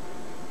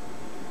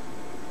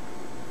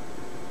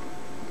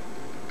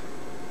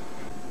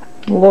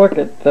 Look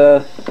at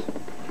this.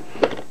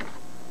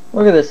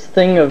 Look at this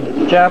thing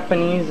of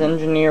Japanese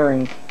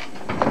engineering.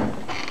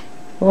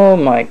 Oh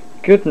my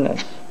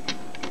goodness.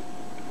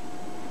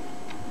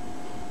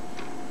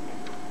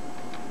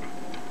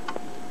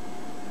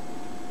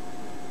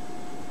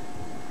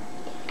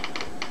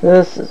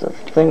 This is a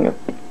thing of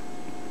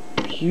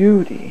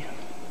beauty.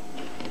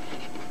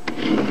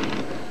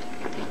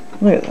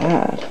 Look at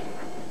that.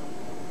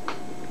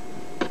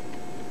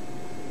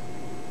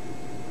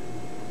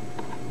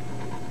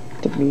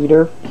 The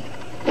meter.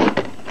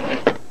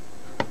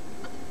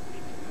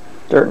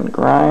 Dirt and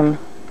grime.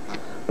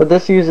 But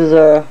this uses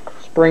a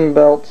spring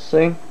belts,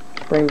 see?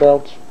 Spring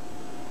belts.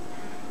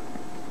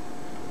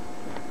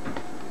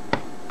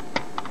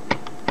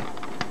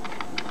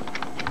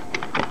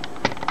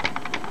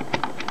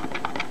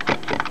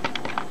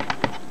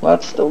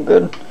 that's still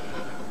good.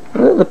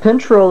 The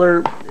pinch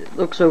roller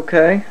looks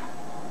okay.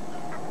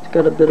 It's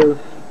got a bit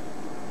of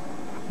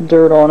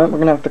dirt on it. We're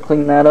gonna have to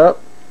clean that up.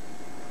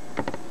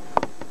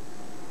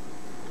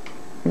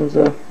 There's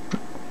a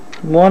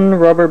one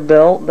rubber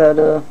belt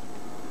that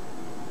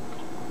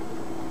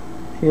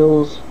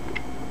feels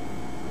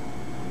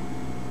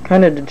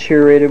kind of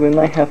deteriorated. We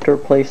might have to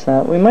replace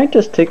that. We might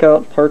just take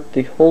out apart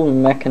the whole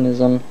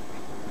mechanism.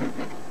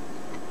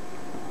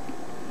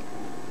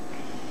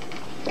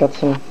 Got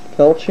some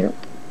belts here.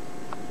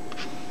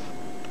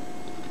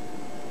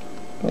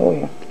 Oh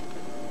yeah.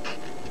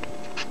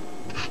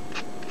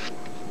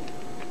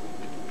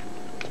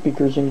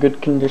 Speaker's in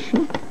good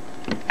condition.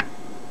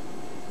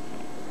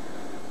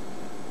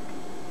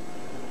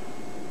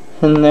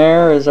 And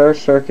there is our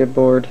circuit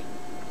board.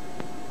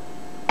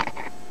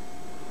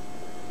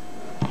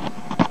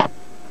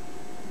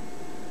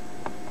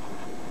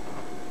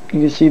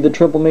 You see the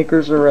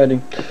troublemakers are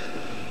ready.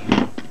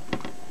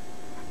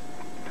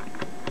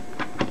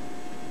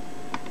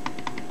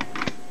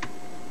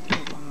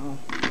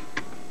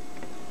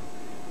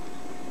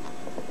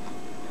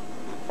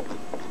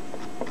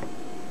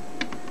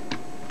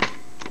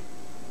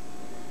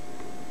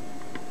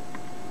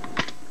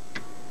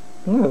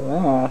 Look at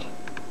that.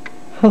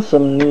 That's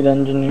some neat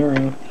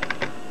engineering.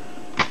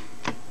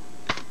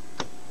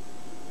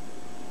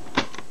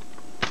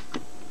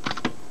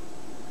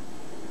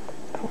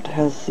 It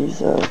has these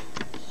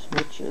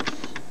switches.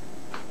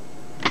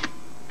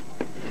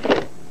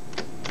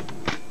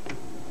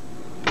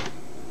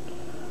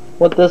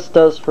 What this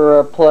does for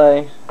our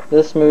play,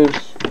 this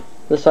moves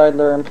this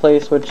idler in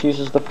place, which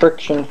uses the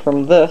friction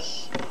from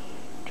this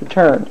to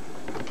turn.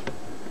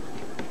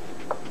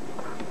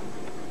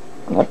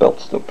 And that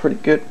belt's still pretty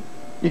good.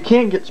 You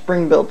can't get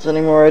spring belts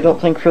anymore, I don't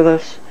think, for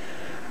this.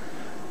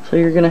 So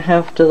you're gonna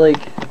have to,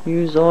 like,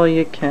 use all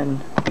you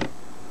can.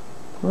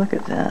 Look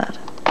at that.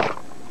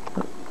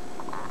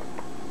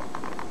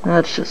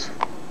 That's just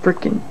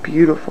freaking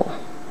beautiful.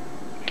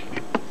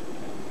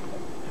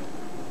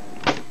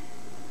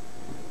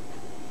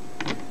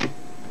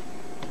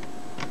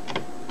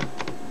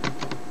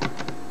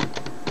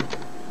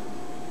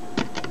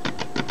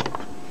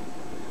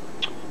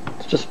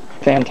 It's just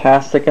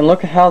fantastic. And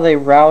look at how they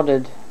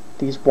routed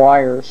these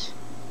wires.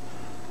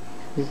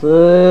 These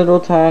little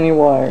tiny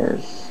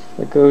wires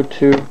that go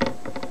to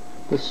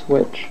the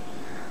switch.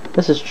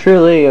 This is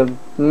truly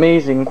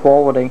amazing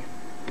quality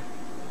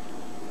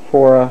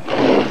for a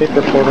tape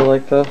recorder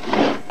like this.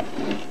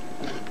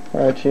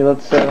 Alright, gee,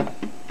 let's take...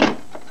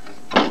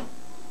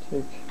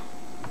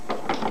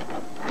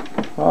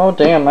 Oh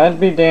damn, I'd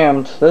be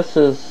damned. This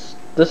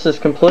is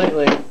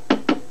completely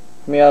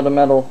made out of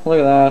metal. Look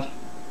at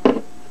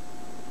that.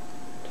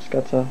 Just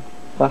got a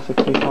plastic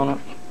case on it.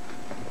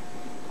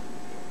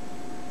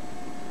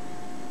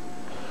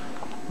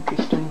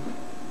 Interesting.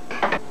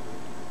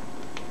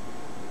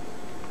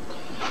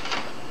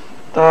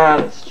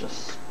 That is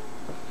just...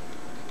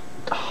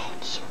 oh,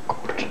 it's so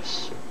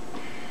gorgeous.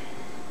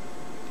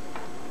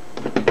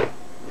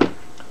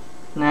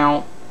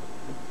 Now,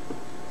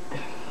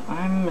 if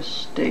I'm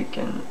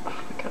mistaken,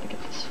 oh, I gotta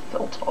get this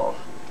felt off.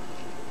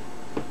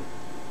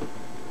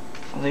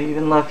 They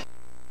even left...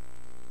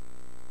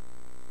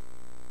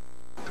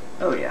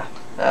 oh yeah,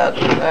 that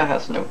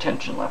has no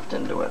tension left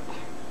into it.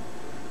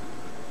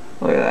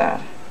 Look at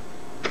that.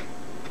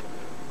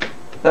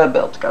 That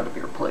belt's gotta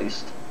be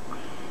replaced.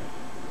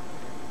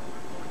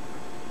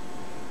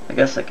 I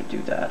guess I could do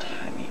that,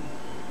 I mean.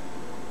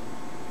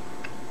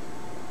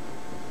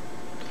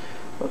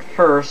 But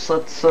first,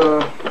 let's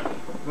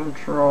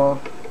venture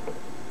off.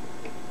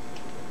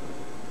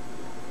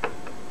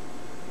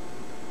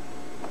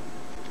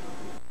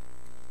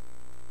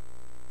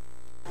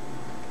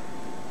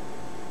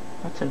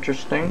 That's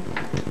interesting.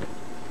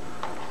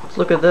 Let's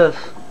look at this.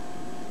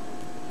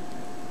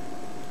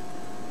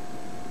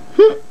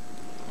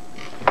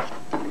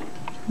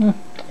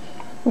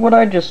 What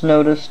I just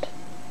noticed.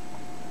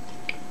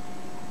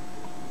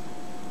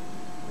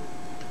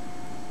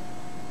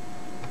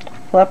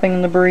 Flapping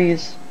in the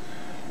breeze.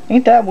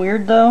 Ain't that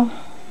weird though?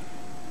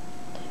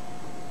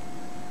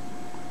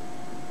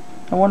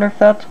 I wonder if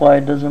that's why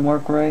it doesn't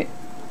work right.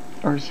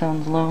 Or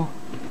sounds low.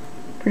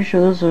 Pretty sure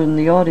those are in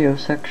the audio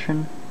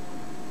section.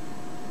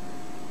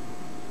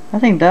 I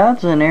think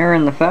that's an error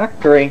in the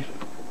factory.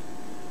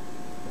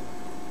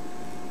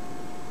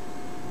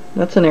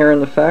 That's an error in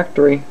the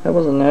factory. That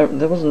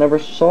was never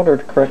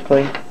soldered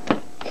correctly.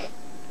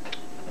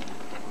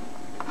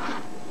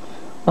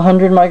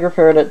 100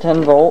 microfarad at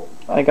 10 volt.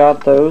 I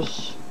got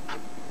those.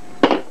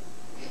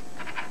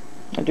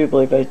 I do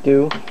believe I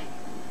do.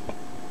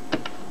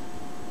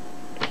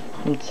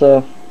 It's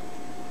so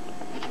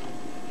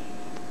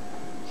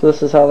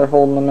this is how they're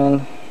holding them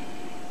in.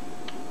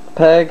 A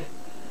peg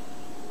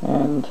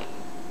and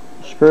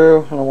a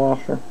screw and a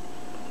washer.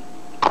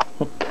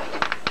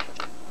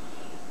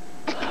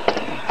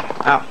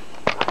 Wow,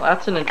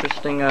 that's an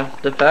interesting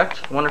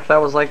defect. I wonder if that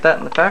was like that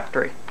in the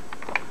factory.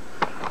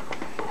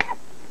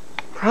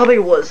 Probably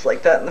was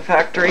like that in the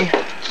factory.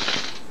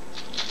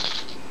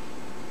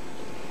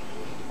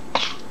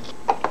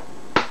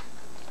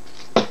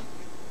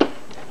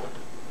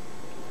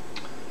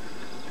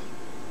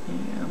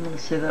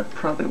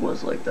 probably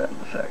was like that in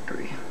the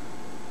factory.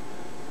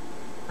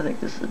 I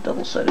think this is a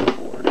double-sided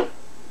board.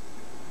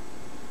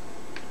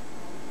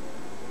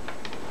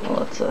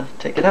 Well, let's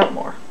take it out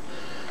more.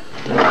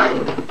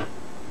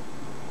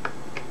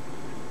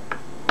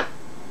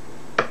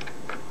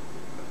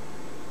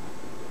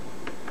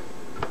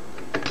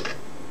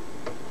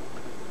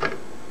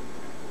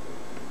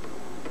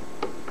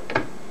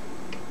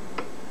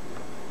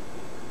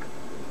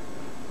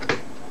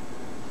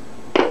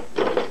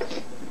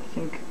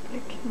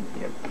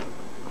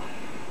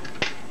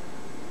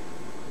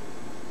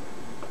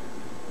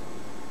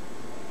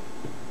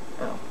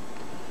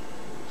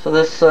 So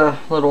this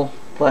little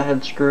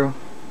flathead screw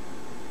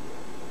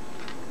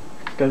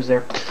goes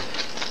there.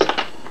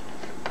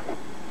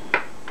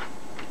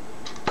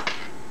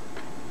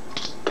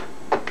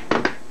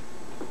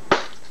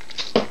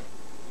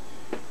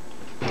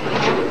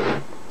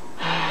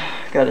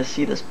 Gotta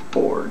see this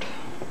board.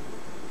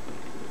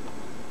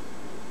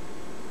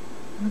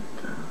 What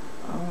the?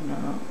 Oh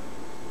no.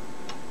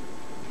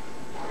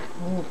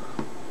 Hold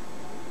on.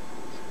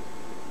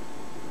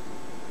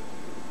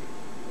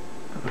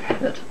 Oh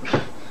shit.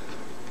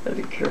 Gotta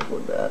be careful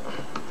with that.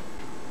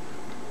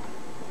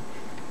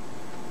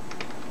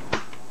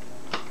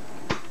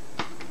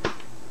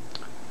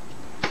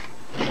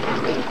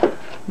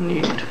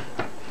 Neat.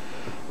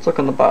 Let's look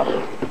on the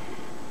bottom.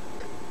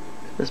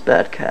 This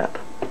bad cap.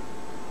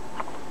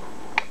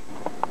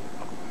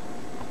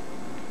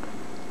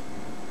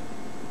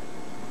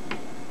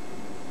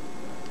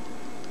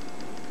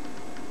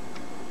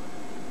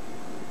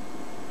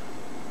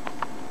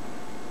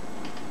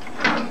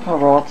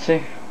 Alright,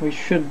 see, we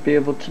should be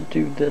able to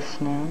do this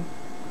now.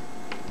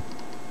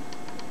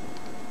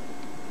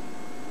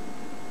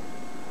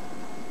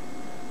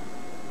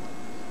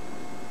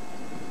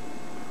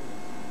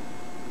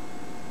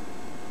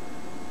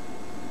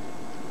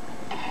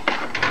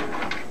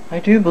 I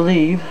do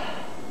believe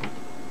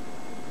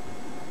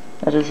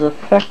that is a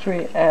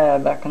factory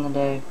ad back in the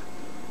day.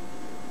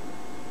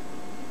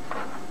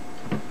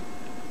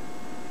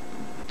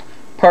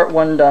 Part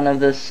 1 done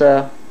of this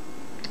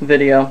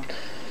video.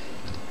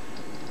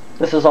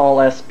 This is all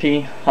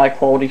SP, high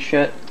quality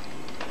shit.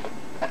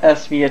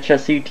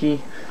 SVHS-ET.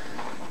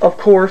 Of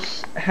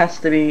course, has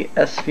to be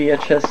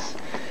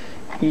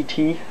SVHS-ET.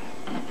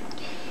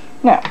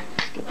 Now,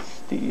 let's get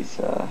these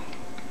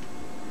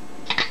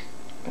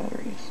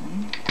batteries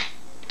in.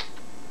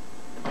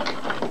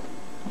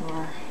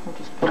 Or we'll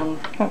just put them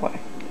that way.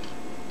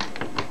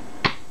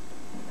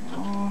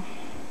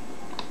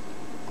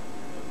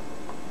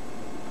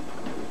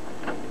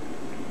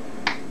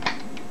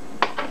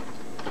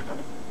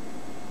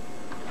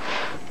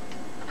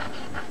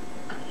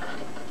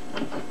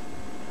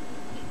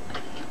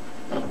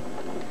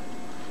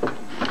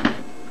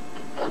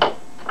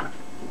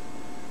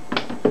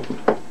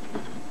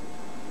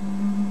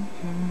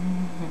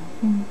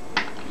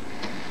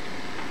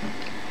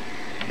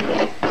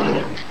 There we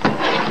go.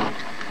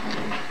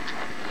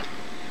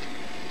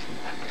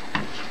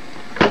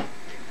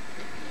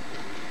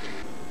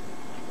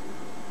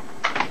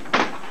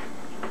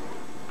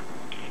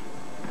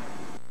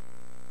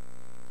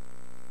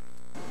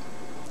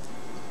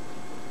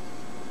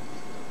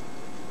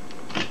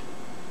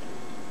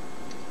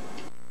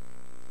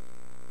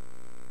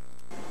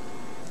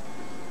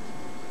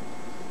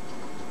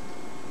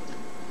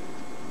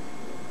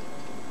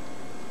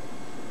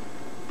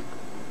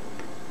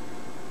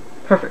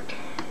 Perfect.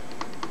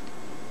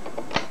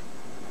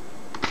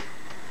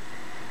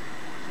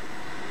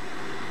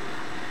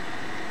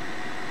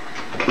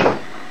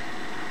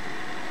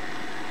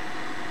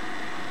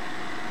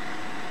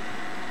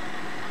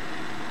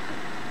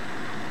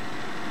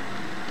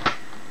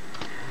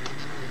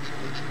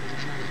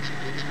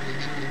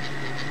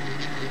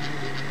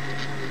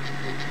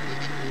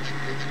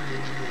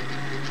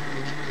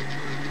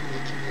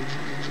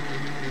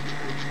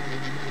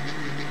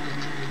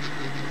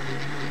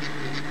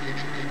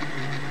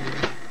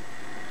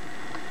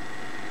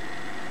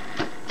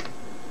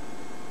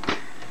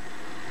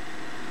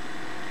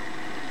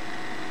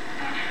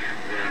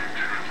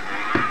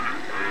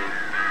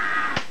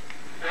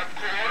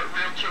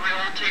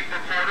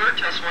 Recorder,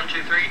 test 1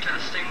 2 3,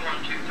 testing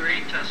 1 2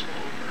 3, test will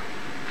over.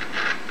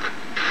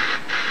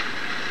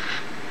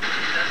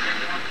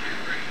 Testing 1 2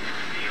 3,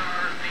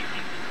 VR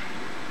making.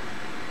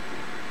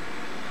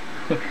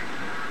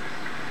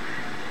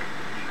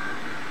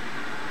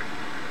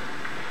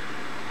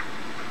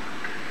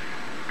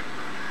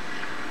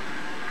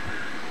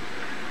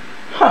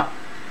 Huh.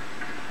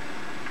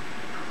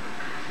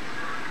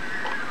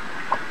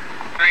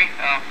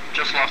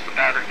 Just lost the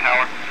battery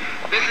power.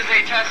 This is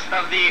a test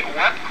of the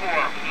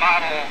Webcore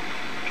model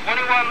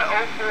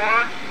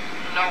 2104,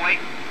 no wait,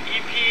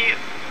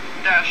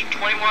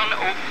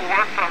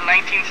 EP-2104 from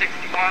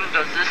 1961.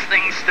 Does this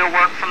thing still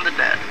work from the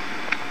dead?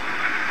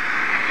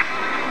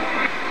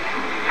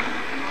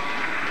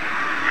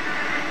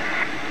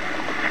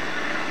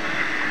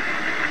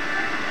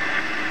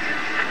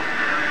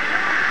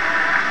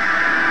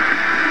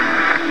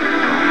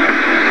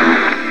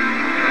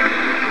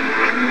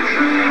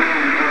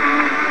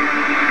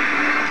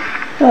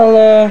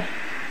 Well,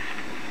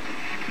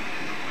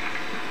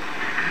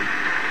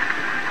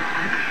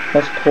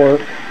 that's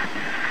torque.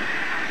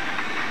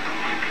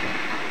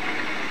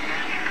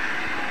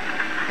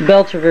 The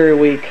belts are very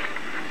weak.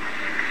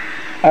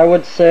 I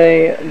would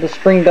say the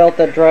spring belt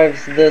that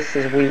drives this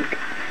is weak.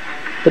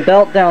 The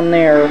belt down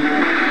there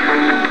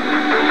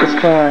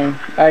is fine.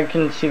 I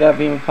can see that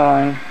being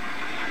fine.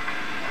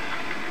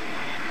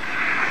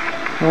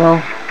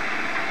 Well,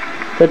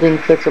 that didn't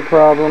fix a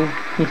problem.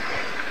 It's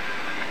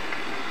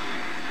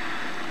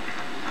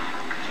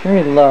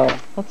very low.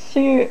 Let's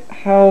see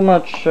how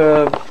much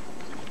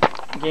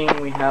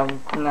gain we have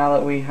now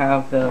that we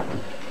have the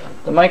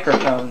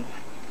microphone.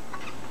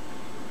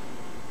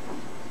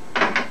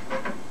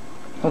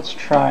 Let's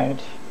try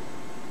it.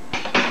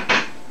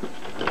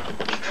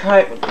 Let's try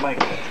it with the mic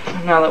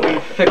now that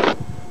we've fixed it.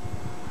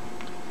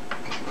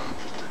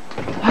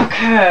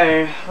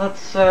 Okay,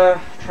 let's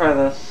try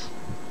this.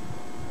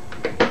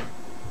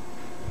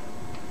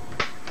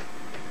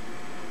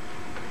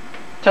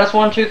 Test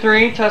 1 2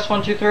 3. Test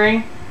 1 2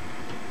 3.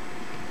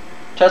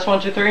 Test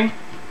 1 2 3.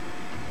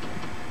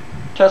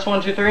 Test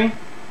 1 2 3.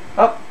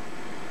 Oh,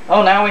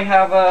 now we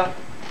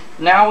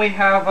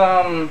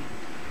have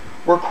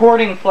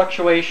recording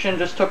fluctuation.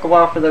 Just took a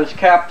while for those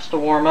caps to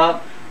warm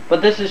up,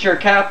 but this is your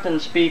captain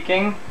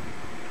speaking.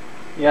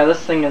 Yeah, this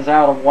thing is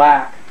out of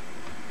whack.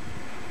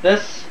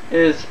 This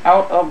is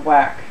out of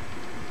whack.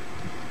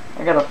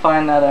 I gotta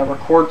find that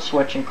record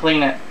switch and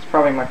clean it. It's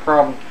probably my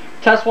problem.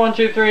 Test 1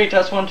 2 3.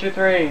 Test 1 2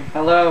 3.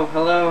 Hello,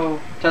 hello.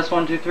 Test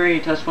 1 2 3.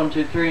 Test 1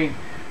 2 3.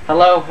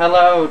 Hello,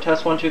 hello.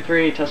 Test 1 2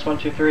 3. Test 1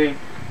 2 3.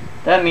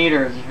 That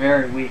meter is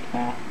very weak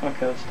now.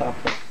 Okay, let's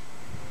stop this.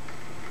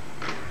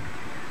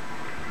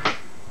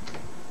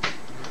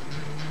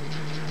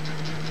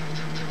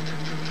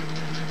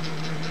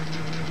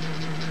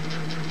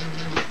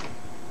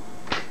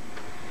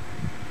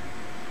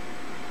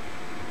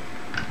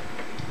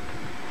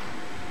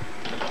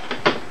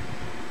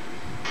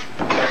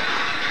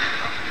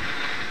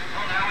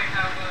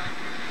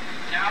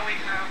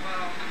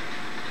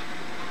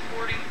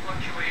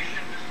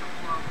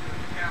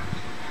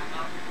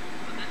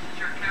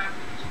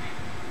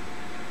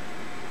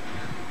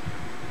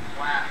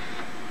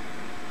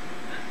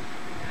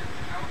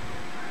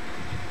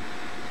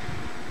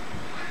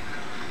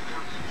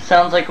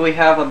 Sounds like we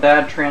have a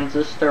bad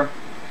transistor.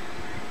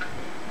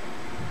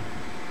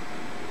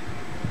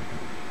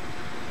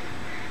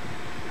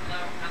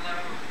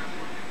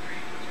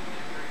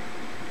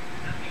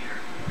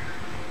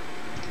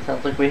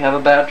 Sounds like we have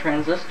a bad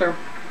transistor.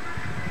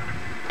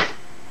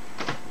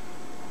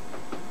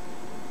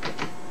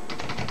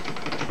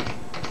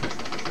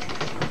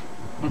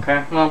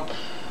 Okay, well,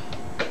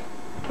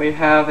 we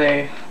have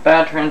a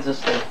bad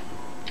transistor.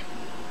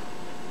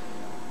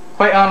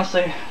 Quite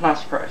honestly, not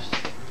surprised.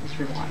 Let's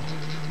rewind.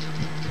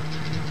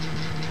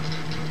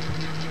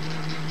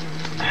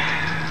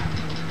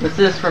 This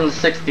is from the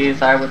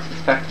 60s, I would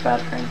suspect bad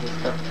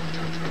transistor.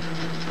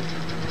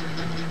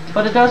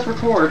 But it does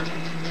record,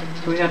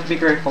 so we have to be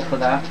grateful for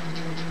that.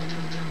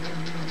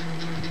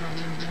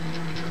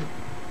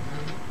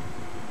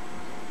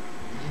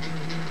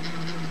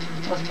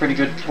 That's pretty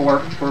good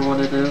torque for what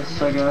it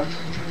is, I guess.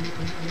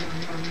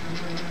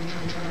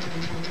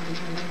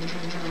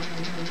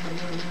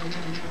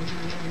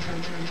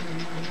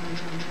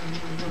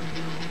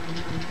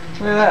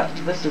 Look at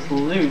that, this is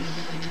loose.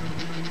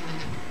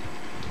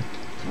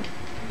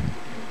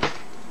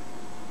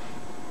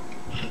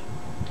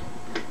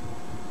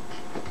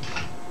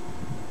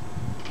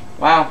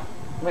 Wow,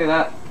 look at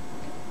that.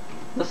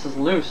 This is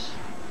loose.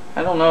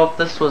 I don't know if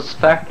this was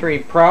factory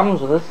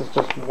problems or this is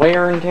just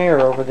wear and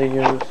tear over the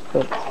years,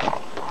 but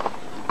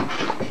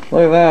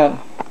look at that.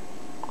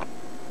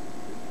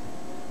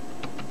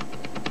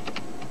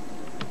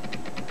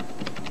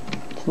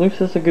 It's loose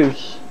as a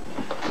goose.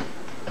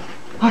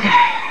 Okay.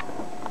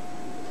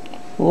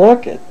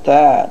 Look at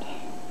that.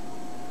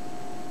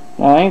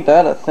 Now ain't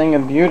that a thing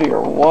of beauty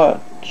or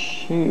what?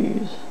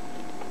 Jeez.